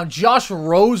 Settle down. Josh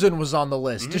Rosen was on the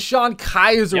list. Deshaun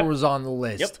Kaiser was on the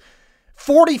list.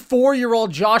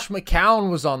 44-year-old Josh McCown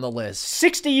was on the list.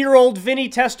 60-year-old Vinny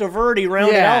Testaverde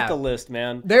rounded out the list,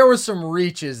 man. There were some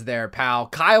reaches there, pal.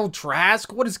 Kyle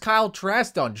Trask. What has Kyle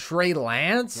Trask done? Trey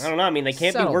Lance? I don't know. I mean, they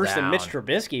can't be worse than Mitch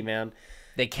Trubisky, man.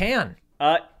 They can.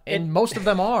 And most of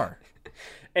them are.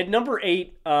 At number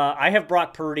 8, I have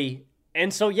Brock Purdy.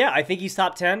 And so, yeah, I think he's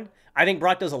top 10. I think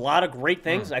Brock does a lot of great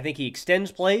things. I think he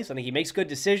extends plays. I think he makes good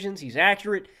decisions. He's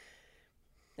accurate.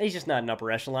 He's just not an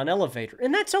upper echelon elevator.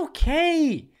 And that's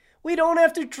okay. We don't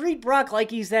have to treat Brock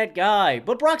like he's that guy.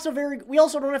 But we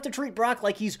also don't have to treat Brock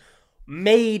like he's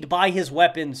made by his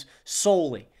weapons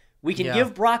solely. We can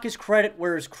give Brock his credit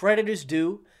where his credit is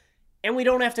due, and we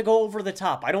don't have to go over the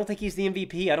top. I don't think he's the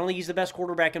MVP. I don't think he's the best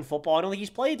quarterback in football. I don't think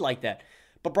he's played like that.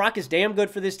 But Brock is damn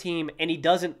good for this team, and he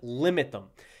doesn't limit them.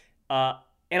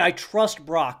 And I trust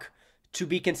Brock to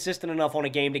be consistent enough on a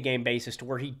game-to-game basis to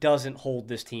where he doesn't hold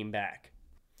this team back.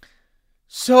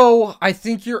 So, I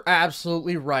think you're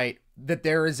absolutely right that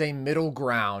there is a middle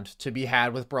ground to be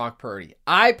had with Brock Purdy.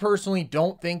 I personally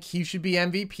don't think he should be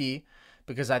MVP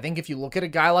because I think if you look at a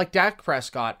guy like Dak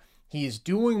Prescott, he is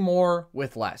doing more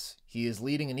with less. He is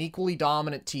leading an equally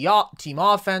dominant team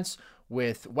offense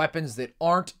with weapons that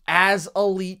aren't as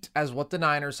elite as what the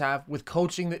Niners have, with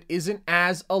coaching that isn't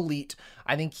as elite.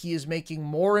 I think he is making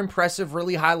more impressive,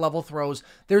 really high-level throws.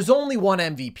 There's only one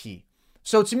MVP.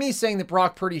 So to me, saying that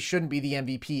Brock Purdy shouldn't be the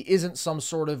MVP isn't some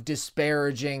sort of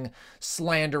disparaging,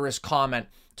 slanderous comment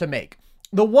to make.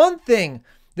 The one thing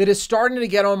that is starting to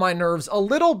get on my nerves a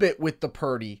little bit with the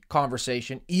Purdy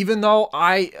conversation, even though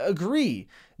I agree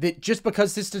that just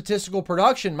because his statistical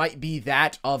production might be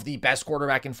that of the best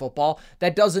quarterback in football,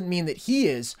 that doesn't mean that he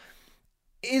is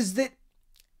that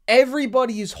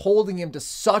everybody is holding him to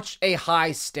such a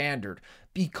high standard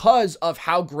because of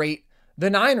how great the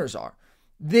Niners are,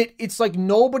 that it's like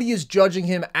nobody is judging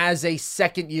him as a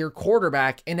second-year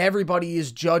quarterback and everybody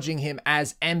is judging him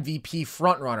as MVP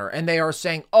frontrunner. And they are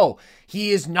saying, oh, he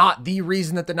is not the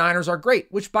reason that the Niners are great,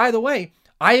 which, by the way,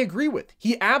 I agree with.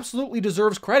 He absolutely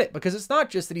deserves credit because it's not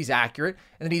just that he's accurate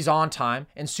and that he's on time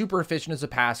and super efficient as a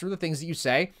passer, the things that you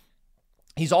say.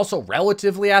 He's also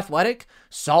relatively athletic,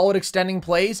 solid extending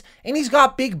plays, and he's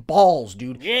got big balls,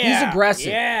 dude. He's aggressive.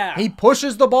 Yeah. He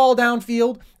pushes the ball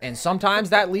downfield, and sometimes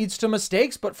that leads to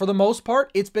mistakes, but for the most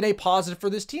part, it's been a positive for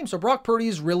this team. So Brock Purdy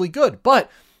is really good,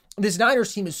 but this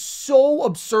Niners team is so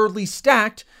absurdly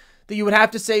stacked that you would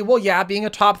have to say, well, yeah, being a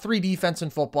top 3 defense in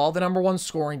football, the number 1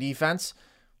 scoring defense,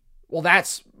 well,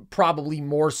 that's probably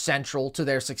more central to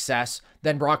their success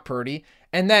than Brock Purdy.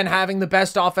 And then having the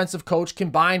best offensive coach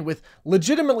combined with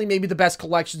legitimately maybe the best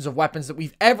collections of weapons that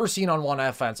we've ever seen on one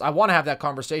offense. I want to have that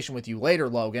conversation with you later,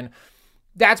 Logan.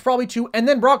 That's probably 2. And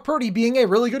then Brock Purdy being a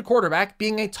really good quarterback,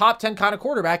 being a top 10 kind of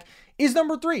quarterback, is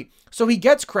number 3. So he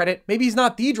gets credit. Maybe he's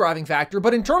not the driving factor,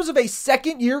 but in terms of a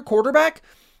second-year quarterback,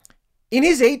 in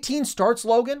his 18 starts,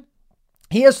 Logan,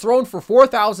 he has thrown for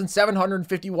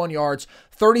 4,751 yards,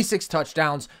 36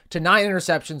 touchdowns to 9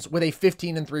 interceptions with a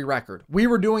 15-3 record. We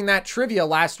were doing that trivia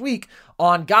last week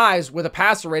on guys with a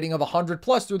passer rating of 100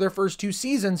 plus through their first 2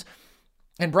 seasons.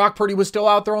 And Brock Purdy was still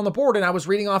out there on the board, and I was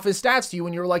reading off his stats to you,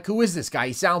 and you were like, who is this guy?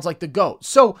 He sounds like the GOAT.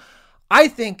 So I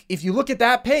think if you look at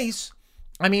that pace,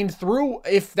 I mean,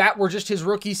 if that were just his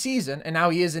rookie season, and now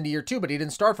he is into year 2, but he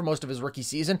didn't start for most of his rookie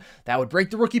season, that would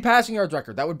break the rookie passing yards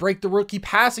record. That would break the rookie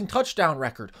passing touchdown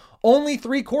record. Only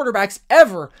 3 quarterbacks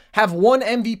ever have won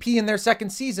MVP in their second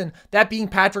season, that being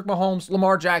Patrick Mahomes,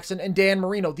 Lamar Jackson, and Dan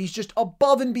Marino. These just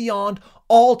above and beyond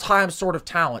all-time sort of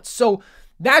talents. So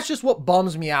that's just what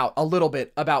bums me out a little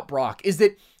bit about Brock, is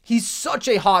that he's such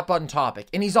a hot button topic,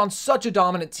 and he's on such a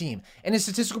dominant team, and his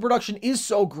statistical production is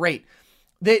so great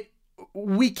that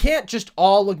we can't just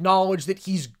all acknowledge that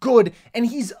he's good, and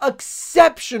he's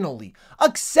exceptionally,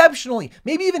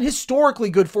 maybe even historically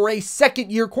good for a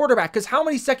second-year quarterback, because how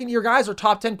many second-year guys are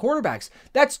top 10 quarterbacks?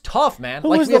 That's tough, man. Who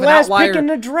was the last pick in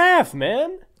the draft,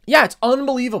 man? Yeah, it's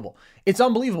unbelievable. It's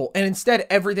unbelievable. And instead,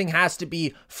 everything has to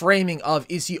be framing of,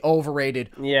 is he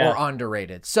overrated or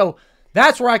underrated? So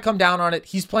that's where I come down on it.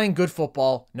 He's playing good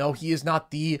football. No, he is not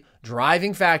the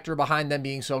driving factor behind them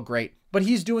being so great, but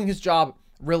he's doing his job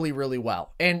really, really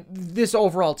well. And this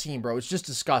overall team, bro, it's just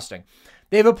disgusting.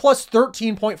 They have a plus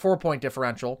 13.4 point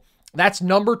differential. That's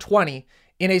number 20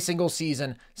 in a single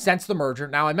season since the merger.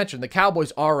 Now, I mentioned the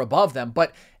Cowboys are above them,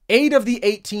 but 8 of the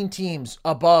 18 teams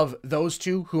above those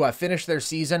two who have finished their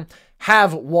season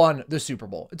have won the Super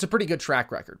Bowl. It's a pretty good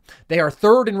track record. They are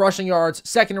 3rd in rushing yards,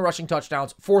 2nd in rushing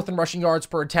touchdowns, 4th in rushing yards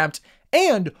per attempt,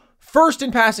 and 1st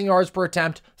in passing yards per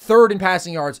attempt, 3rd in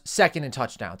passing yards, 2nd in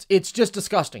touchdowns. It's just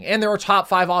disgusting. And they're a top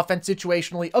 5 offense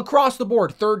situationally across the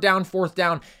board, 3rd down, 4th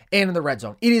down, and in the red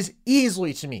zone. It is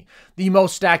easily, to me, the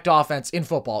most stacked offense in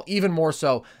football, even more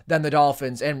so than the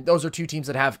Dolphins. And those are 2 teams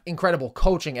that have incredible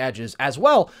coaching edges as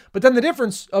well. But then the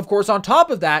difference, of course, on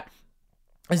top of that,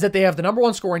 is that they have the number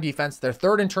 1 scoring defense. They're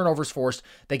 3rd in turnovers forced.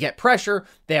 They get pressure.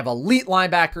 They have elite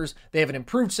linebackers. They have an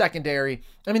improved secondary.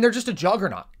 I mean, they're just a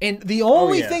juggernaut. And the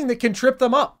only thing that can trip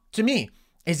them up, to me,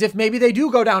 is if maybe they do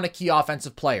go down a key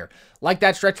offensive player. Like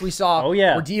that stretch we saw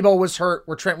where Debo was hurt,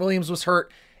 where Trent Williams was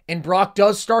hurt, and Brock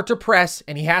does start to press,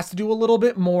 and he has to do a little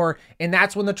bit more, and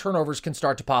that's when the turnovers can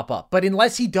start to pop up. But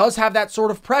unless he does have that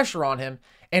sort of pressure on him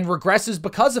and regresses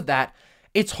because of that,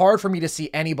 it's hard for me to see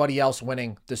anybody else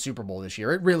winning the Super Bowl this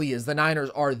year. It really is. The Niners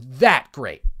are that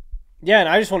great. Yeah, and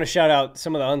I just want to shout out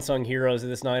some of the unsung heroes of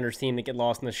this Niners team that get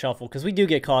lost in the shuffle, because we do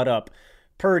get caught up.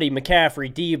 Purdy,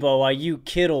 McCaffrey, Debo, Ayuk,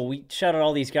 Kittle. We shout out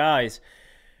all these guys.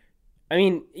 I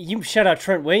mean, you shout out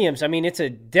Trent Williams. I mean, it's a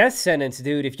death sentence,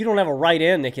 dude. If you don't have a right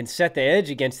end that can set the edge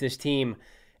against this team,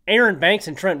 Aaron Banks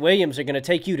and Trent Williams are going to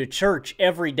take you to church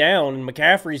every down, and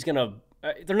McCaffrey's going to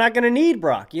they're not going to need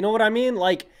Brock. You know what I mean?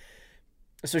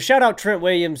 So shout out Trent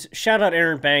Williams, shout out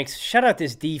Aaron Banks, shout out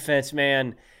this defense,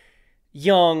 man.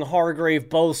 Young, Hargrave,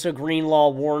 Bosa, Greenlaw,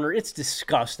 Warner. It's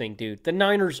disgusting, dude. The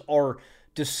Niners are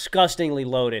disgustingly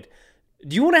loaded.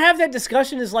 Do you want to have that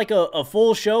discussion as like a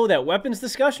full show, that weapons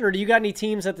discussion, or do you got any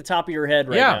teams at the top of your head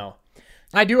right now?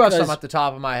 I do have some at the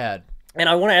top of my head. And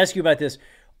I want to ask you about this.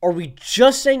 Are we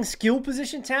just saying skill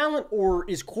position talent, or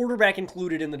is quarterback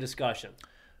included in the discussion?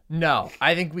 No,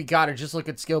 I think we got to just look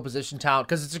at skill position talent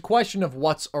because it's a question of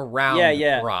what's around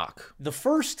Brock. The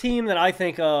first team that I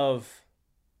think of,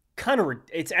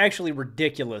 it's actually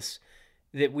ridiculous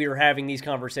that we are having these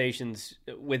conversations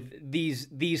with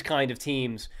these kind of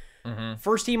teams. Mm-hmm.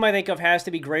 First team I think of has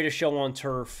to be Greatest Show on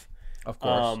Turf. Of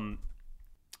course.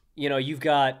 You've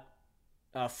got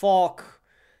Falk,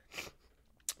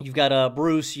 you've got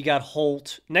Bruce, you got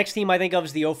Holt. Next team I think of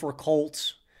is the 04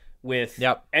 Colts with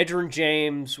Edgerrin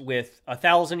James, with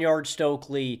 1,000-yard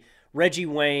Stokely, Reggie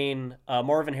Wayne,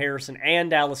 Marvin Harrison, and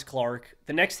Dallas Clark.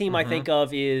 The next team I think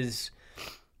of is,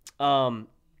 who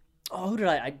did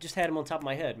I just had him on top of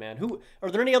my head, man. Who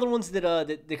are there any other ones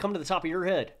that come to the top of your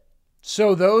head?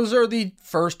 So those are the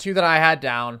first two that I had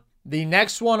down. The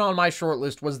next one on my short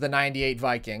list was the 98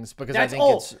 Vikings because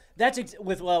that's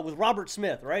with Robert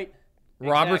Smith, right?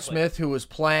 Robert Smith, who was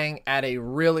playing at a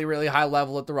really, really high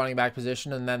level at the running back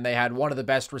position, and then they had one of the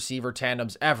best receiver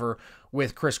tandems ever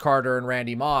with Chris Carter and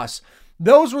Randy Moss.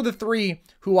 Those were the three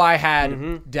who I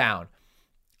had down.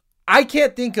 I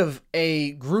can't think of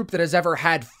a group that has ever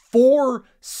had 4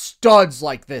 studs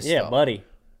like this. Yeah, buddy.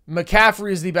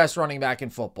 McCaffrey is the best running back in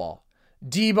football.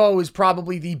 Debo is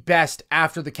probably the best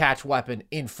after the catch weapon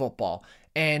in football.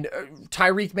 And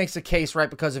Tyreek makes a case, right,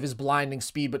 because of his blinding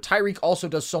speed, but Tyreek also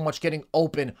does so much getting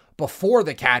open before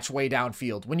the catch way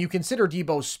downfield. When you consider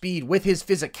Debo's speed with his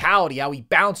physicality, how he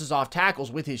bounces off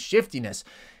tackles with his shiftiness,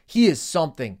 he is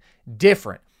something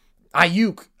different.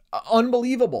 Ayuk,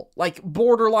 unbelievable, like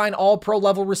borderline all-pro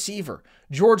level receiver.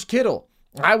 George Kittle,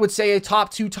 I would say a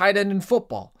top 2 tight end in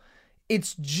football.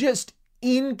 It's just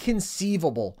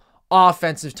inconceivable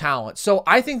offensive talent. So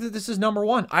I think that this is number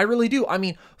 1. I really do. I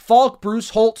mean, Falk, Bruce,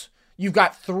 Holt, you've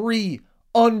got 3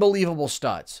 unbelievable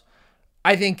studs.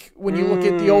 I think when you look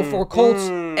at the 04 Colts,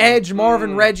 Edge,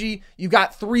 Marvin, Reggie, you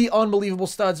got 3 unbelievable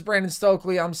studs. Brandon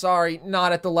Stokely, I'm sorry,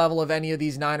 not at the level of any of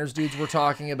these Niners dudes we're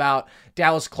talking about.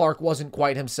 Dallas Clark wasn't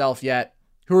quite himself yet.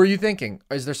 Who are you thinking?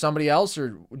 Is there somebody else,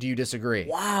 or do you disagree?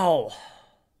 Wow.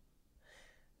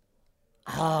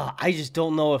 I just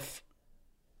don't know if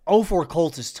 04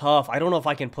 Colts is tough. I don't know if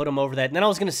I can put him over that. And then I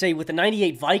was going to say, with the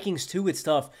 98 Vikings, too, it's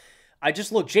tough. I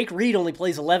just look, Jake Reed only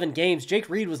plays 11 games. Jake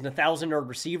Reed was an 1,000-yard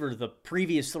receiver the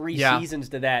previous 3 seasons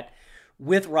to that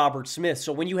with Robert Smith.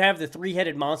 So when you have the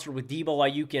 3-headed monster with Debo,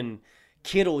 Ayuk, and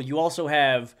Kittle, you also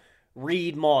have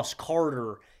Reed, Moss,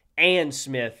 Carter, and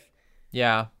Smith.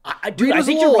 Yeah. I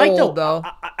think you're right, though.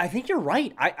 I think you're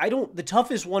right. The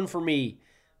toughest one for me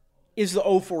is the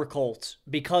 04 Colts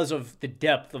because of the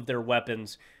depth of their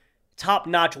weapons.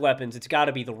 Top-notch weapons. It's got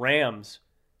to be the Rams.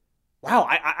 Wow,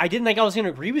 I didn't think I was going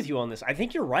to agree with you on this. I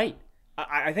think you're right.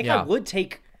 I think I would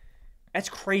take. That's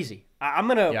crazy. I'm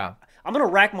gonna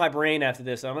rack my brain after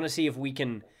this. I'm gonna see if we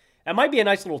can. That might be a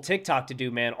nice little TikTok to do,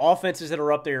 man. Offenses that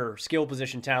are up there, skill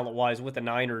position, talent wise, with the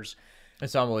Niners.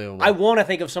 It's unbelievable. I want to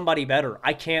think of somebody better.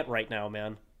 I can't right now,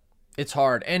 man. It's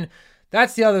hard, and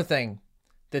that's the other thing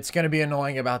that's going to be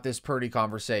annoying about this Purdy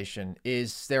conversation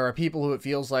is there are people who it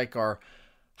feels like are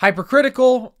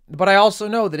hypercritical, but I also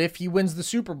know that if he wins the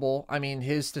Super Bowl, I mean,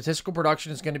 his statistical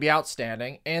production is going to be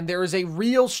outstanding, and there is a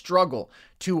real struggle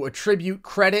to attribute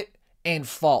credit and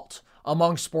fault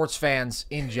among sports fans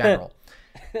in general.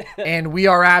 And we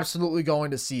are absolutely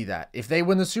going to see that. If they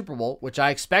win the Super Bowl, which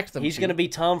I expect them He's going to be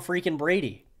Tom freaking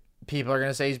Brady. People are going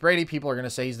to say he's Brady. People are going to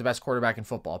say he's the best quarterback in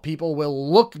football. People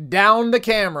will look down the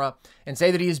camera and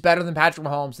say that he is better than Patrick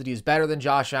Mahomes, that he is better than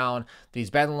Josh Allen, that he's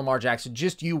better than Lamar Jackson.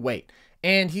 Just you wait.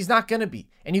 And he's not going to be.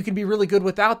 And you can be really good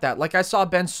without that. Like I saw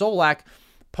Ben Solak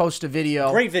post a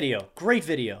video. Great video.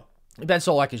 Ben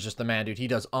Solak is just the man, dude. He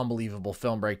does unbelievable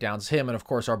film breakdowns. Him and, of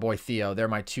course, our boy Theo. They're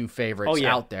my 2 favorites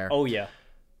out there. Oh, yeah.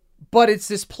 But it's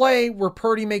this play where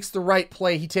Purdy makes the right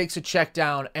play. He takes a check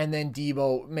down, and then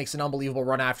Debo makes an unbelievable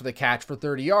run after the catch for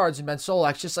 30 yards. And Ben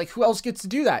Solak's just like, who else gets to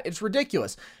do that? It's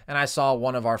ridiculous. And I saw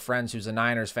one of our friends who's a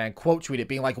Niners fan quote tweet it,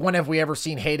 being like, when have we ever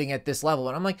seen hating at this level?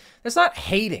 And I'm like, that's not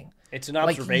hating. It's an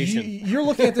observation. You're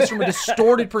looking at this from a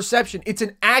distorted perception. It's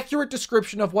an accurate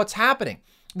description of what's happening.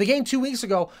 The game 2 weeks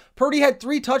ago, Purdy had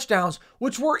 3 touchdowns,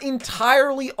 which were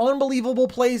entirely unbelievable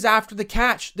plays after the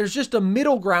catch. There's just a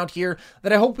middle ground here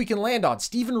that I hope we can land on.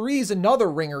 Stephen Rees, another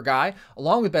ringer guy,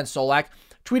 along with Ben Solak,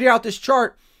 tweeted out this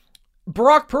chart.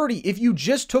 Brock Purdy, if you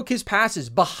just took his passes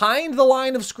behind the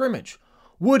line of scrimmage,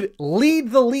 would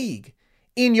lead the league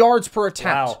in yards per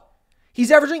attempt. Wow. He's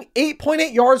averaging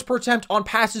 8.8 yards per attempt on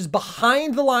passes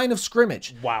behind the line of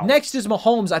scrimmage. Wow. Next is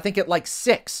Mahomes, I think, at like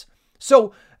 6.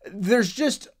 So there's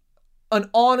just an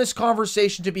honest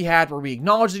conversation to be had where we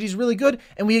acknowledge that he's really good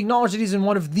and we acknowledge that he's in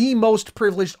one of the most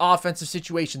privileged offensive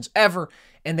situations ever,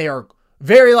 and they are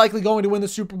very likely going to win the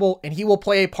Super Bowl, and he will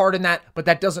play a part in that, but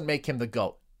that doesn't make him the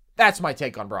GOAT. That's my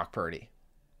take on Brock Purdy.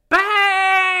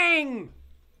 Bang!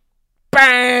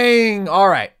 Bang! All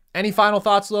right. Any final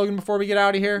thoughts, Logan, before we get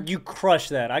out of here? You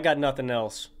crushed that. I got nothing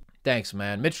else. Thanks,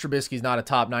 man. Mitch Trubisky's not a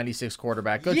top 96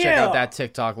 quarterback. Go check out that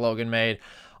TikTok Logan made.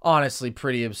 Honestly,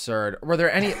 pretty absurd. Were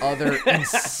there any other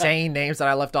insane names that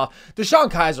I left off?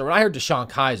 DeShone Kizer. When I heard DeShone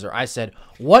Kizer, I said,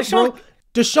 what, bro?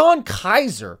 DeShone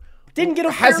Kizer didn't get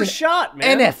a fair shot,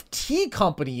 man. NFT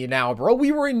company now, bro.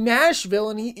 We were in Nashville,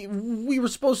 and we were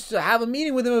supposed to have a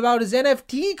meeting with him about his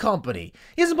NFT company.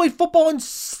 He hasn't played football in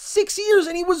 6 years,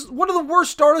 and he was one of the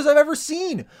worst starters I've ever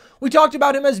seen. We talked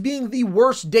about him as being the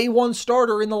worst day one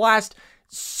starter in the last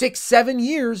 6-7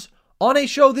 years on a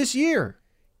show this year.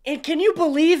 And can you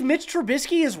believe Mitch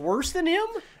Trubisky is worse than him?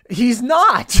 He's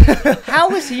not.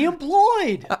 How is he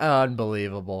employed?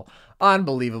 Unbelievable.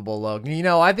 Unbelievable, Logan. You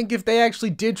know, I think if they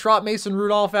actually did trot Mason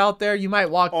Rudolph out there, you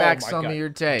might walk back some of your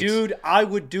takes. Dude, I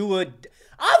would do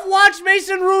I've watched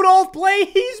Mason Rudolph play.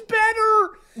 He's better.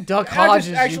 Duck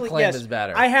Hodges, you claim, is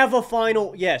better. I have a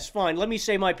final. Yes, fine. Let me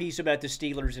say my piece about the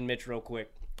Steelers and Mitch real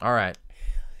quick. All right.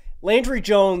 Landry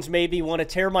Jones made me want to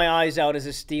tear my eyes out as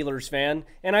a Steelers fan,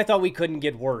 and I thought we couldn't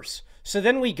get worse. So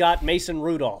then we got Mason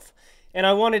Rudolph. And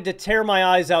I wanted to tear my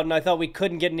eyes out, and I thought we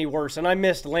couldn't get any worse, and I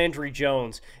missed Landry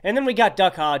Jones. And then we got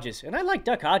Duck Hodges, and I like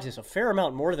Duck Hodges a fair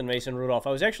amount more than Mason Rudolph.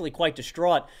 I was actually quite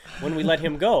distraught when we let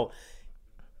him go.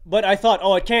 But I thought,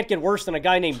 it can't get worse than a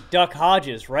guy named Duck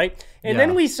Hodges, right? And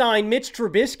then we signed Mitch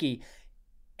Trubisky,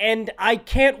 and I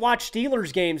can't watch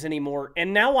Steelers games anymore,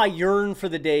 and now I yearn for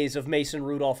the days of Mason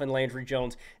Rudolph and Landry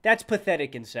Jones. That's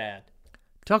pathetic and sad.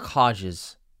 Duck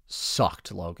Hodges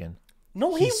sucked, Logan.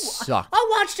 No, he sucked.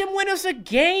 I watched him win us a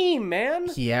game, man.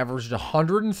 He averaged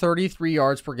 133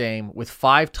 yards per game with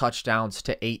 5 touchdowns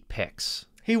to 8 picks.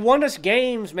 He won us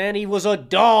games, man. He was a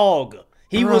dog.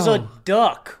 He was a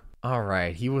duck. All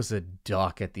right, he was a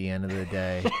duck at the end of the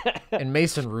day. And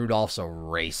Mason Rudolph's a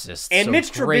racist. And so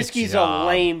Mitch Trubisky's a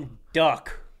lame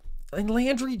duck. And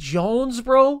Landry Jones,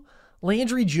 bro?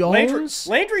 Landry Jones?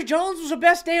 Landry Jones was the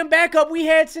best damn backup we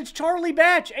had since Charlie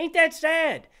Batch. Ain't that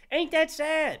sad? Ain't that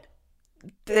sad?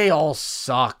 They all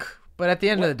suck. But at the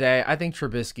end of the day, I think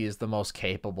Trubisky is the most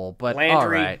capable. But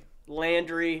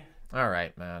Landry. All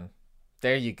right, man.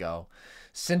 There you go.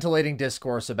 Scintillating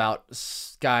discourse about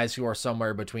guys who are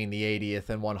somewhere between the 80th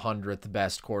and 100th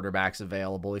best quarterbacks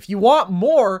available. If you want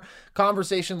more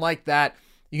conversation like that,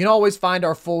 you can always find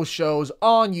our full shows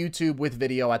on YouTube with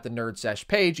video at the Nerd Sesh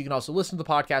page. You can also listen to the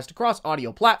podcast across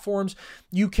audio platforms.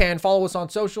 You can follow us on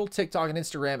social, TikTok and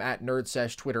Instagram at Nerd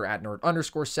Sesh, Twitter at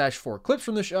Nerd_Sesh for clips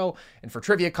from the show and for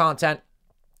trivia content.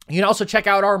 You can also check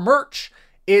out our merch.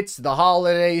 It's the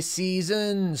holiday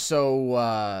season, so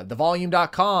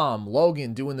thevolume.com,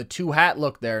 Logan doing the 2-hat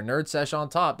look there, Nerd Sesh on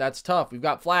top. That's tough. We've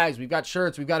got flags, we've got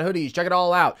shirts, we've got hoodies. Check it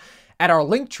all out. At our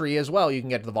link tree as well, you can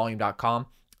get to thevolume.com.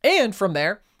 And from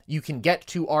there, you can get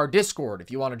to our Discord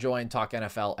if you want to join, talk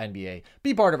NFL, NBA,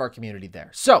 be part of our community there.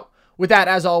 So, with that,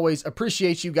 as always,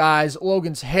 appreciate you guys.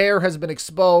 Logan's hair has been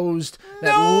exposed.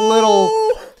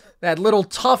 That little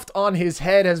tuft on his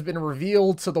head has been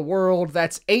revealed to the world.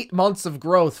 That's 8 months of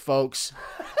growth, folks.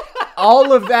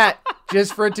 All of that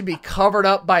just for it to be covered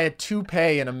up by a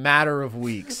toupee in a matter of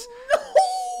weeks.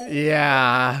 No!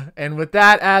 Yeah. And with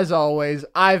that, as always,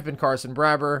 I've been Carson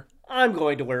Breber. I'm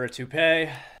going to wear a toupee.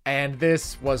 And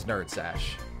this was Nerd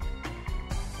Sesh.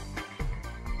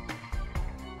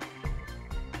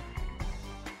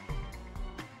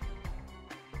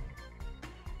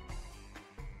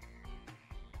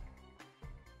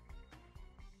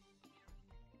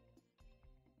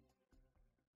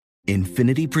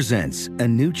 Infiniti presents a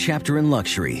new chapter in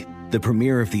luxury, the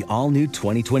premiere of the all-new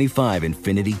 2025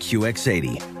 Infiniti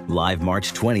QX80, live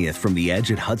March 20th from the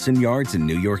Edge at Hudson Yards in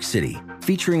New York City,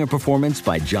 featuring a performance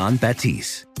by John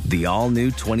Batiste. The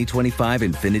all-new 2025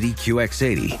 Infiniti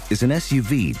QX80 is an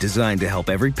SUV designed to help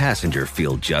every passenger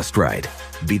feel just right.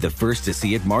 Be the first to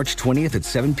see it March 20th at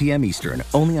 7 p.m. Eastern,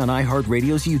 only on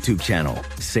iHeartRadio's YouTube channel.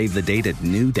 Save the date at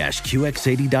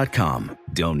new-QX80.com.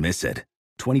 Don't miss it.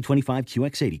 2025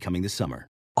 QX80 coming this summer.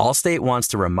 Allstate wants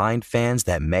to remind fans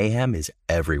that mayhem is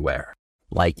everywhere.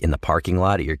 Like in the parking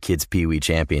lot at your kid's Pee Wee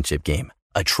Championship game.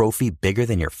 A trophy bigger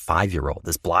than your 5-year-old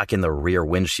is blocking the rear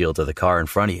windshield of the car in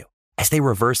front of you. As they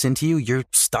reverse into you, you're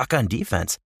stuck on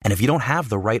defense. And if you don't have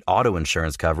the right auto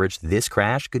insurance coverage, this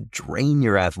crash could drain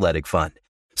your athletic fund.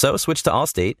 So switch to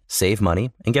Allstate, save money,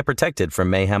 and get protected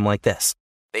from mayhem like this.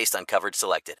 Based on coverage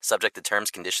selected, subject to terms,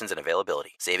 conditions, and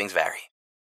availability. Savings vary.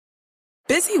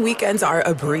 Busy weekends are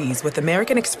a breeze with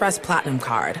American Express Platinum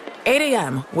Card. 8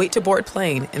 a.m., wait to board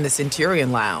plane in the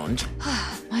Centurion Lounge.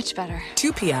 Much better.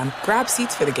 2 p.m., grab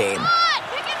seats for the game.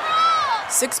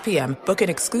 6 p.m., book an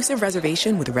exclusive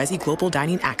reservation with Resi Global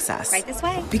Dining Access. Right this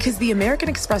way. Because the American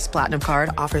Express Platinum Card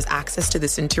offers access to the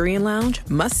Centurion Lounge,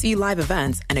 must-see live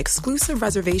events, and exclusive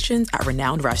reservations at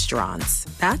renowned restaurants.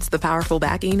 That's the powerful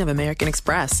backing of American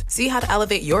Express. See how to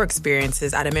elevate your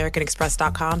experiences at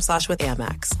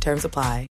americanexpress.com/withAmex. Terms apply.